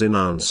others in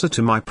answer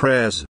to my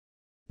prayers.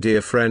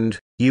 Dear friend,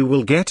 you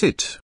will get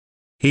it.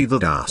 He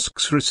that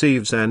asks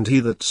receives and he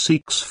that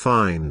seeks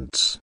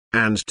finds,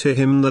 and to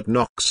him that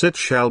knocks it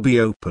shall be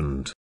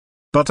opened.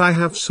 But I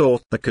have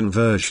sought the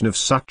conversion of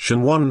such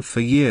an one for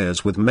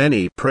years with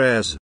many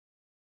prayers.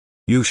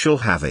 You shall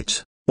have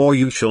it, or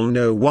you shall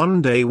know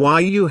one day why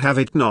you have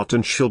it not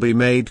and shall be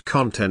made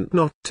content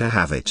not to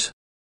have it.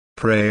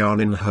 Pray on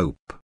in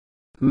hope.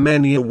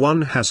 Many a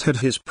one has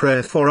had his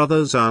prayer for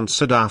others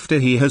answered after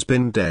he has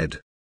been dead.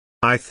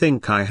 I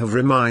think I have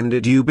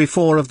reminded you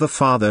before of the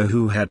father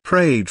who had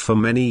prayed for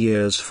many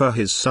years for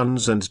his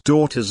sons and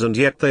daughters and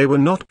yet they were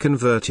not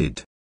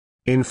converted.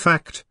 In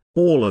fact,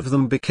 all of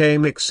them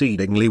became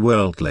exceedingly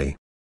worldly.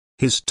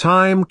 His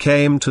time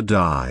came to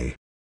die.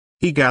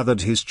 He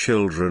gathered his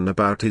children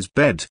about his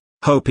bed,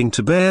 hoping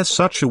to bear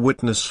such a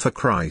witness for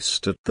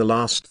Christ at the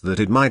last that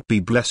it might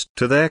be blessed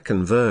to their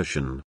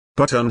conversion,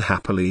 but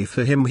unhappily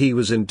for him he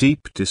was in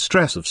deep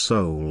distress of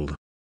soul.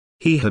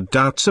 He had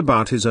doubts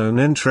about his own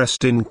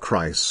interest in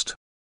Christ.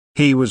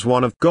 He was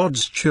one of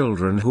God's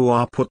children who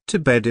are put to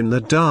bed in the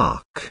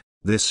dark,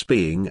 this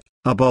being,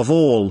 above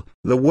all,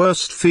 the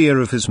worst fear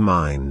of his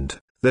mind,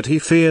 that he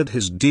feared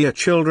his dear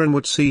children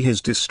would see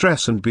his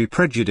distress and be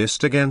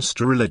prejudiced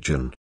against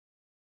religion.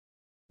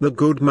 The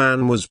good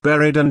man was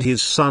buried and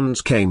his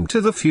sons came to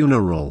the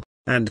funeral,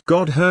 and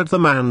God heard the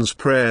man's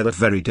prayer that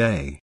very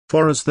day,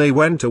 for as they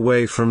went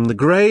away from the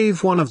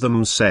grave one of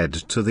them said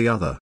to the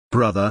other,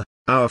 Brother,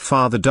 our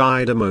father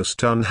died a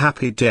most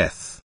unhappy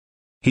death.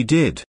 He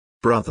did,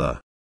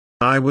 brother.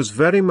 I was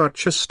very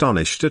much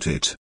astonished at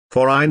it,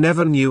 for I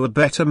never knew a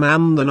better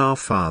man than our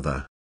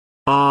father.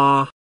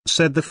 Ah,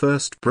 said the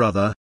first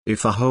brother,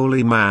 If a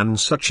holy man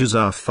such as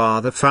our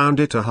father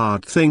found it a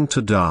hard thing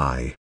to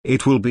die,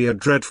 it will be a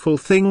dreadful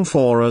thing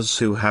for us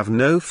who have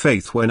no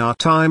faith when our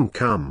time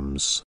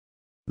comes.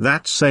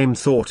 That same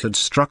thought had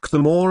struck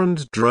them all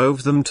and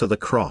drove them to the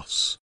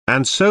cross,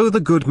 and so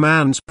the good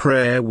man's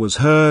prayer was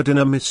heard in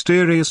a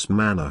mysterious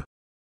manner.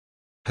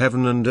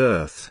 Heaven and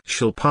earth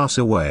shall pass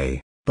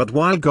away, but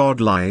while God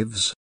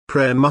lives,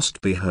 prayer must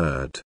be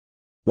heard.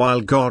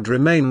 While God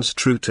remains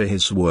true to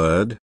his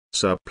word,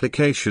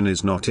 supplication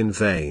is not in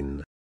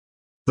vain.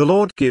 The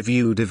Lord give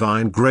you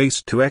divine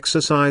grace to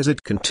exercise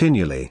it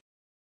continually.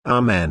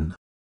 Amen.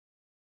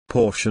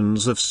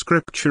 Portions of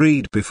Scripture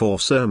read before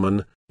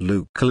sermon: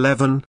 Luke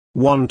 11,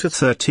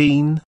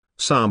 1-13,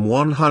 Psalm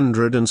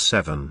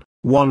 107,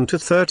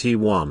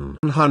 1-31,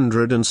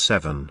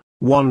 107,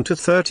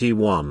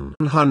 1-31,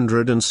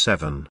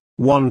 107,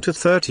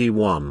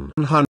 1-31,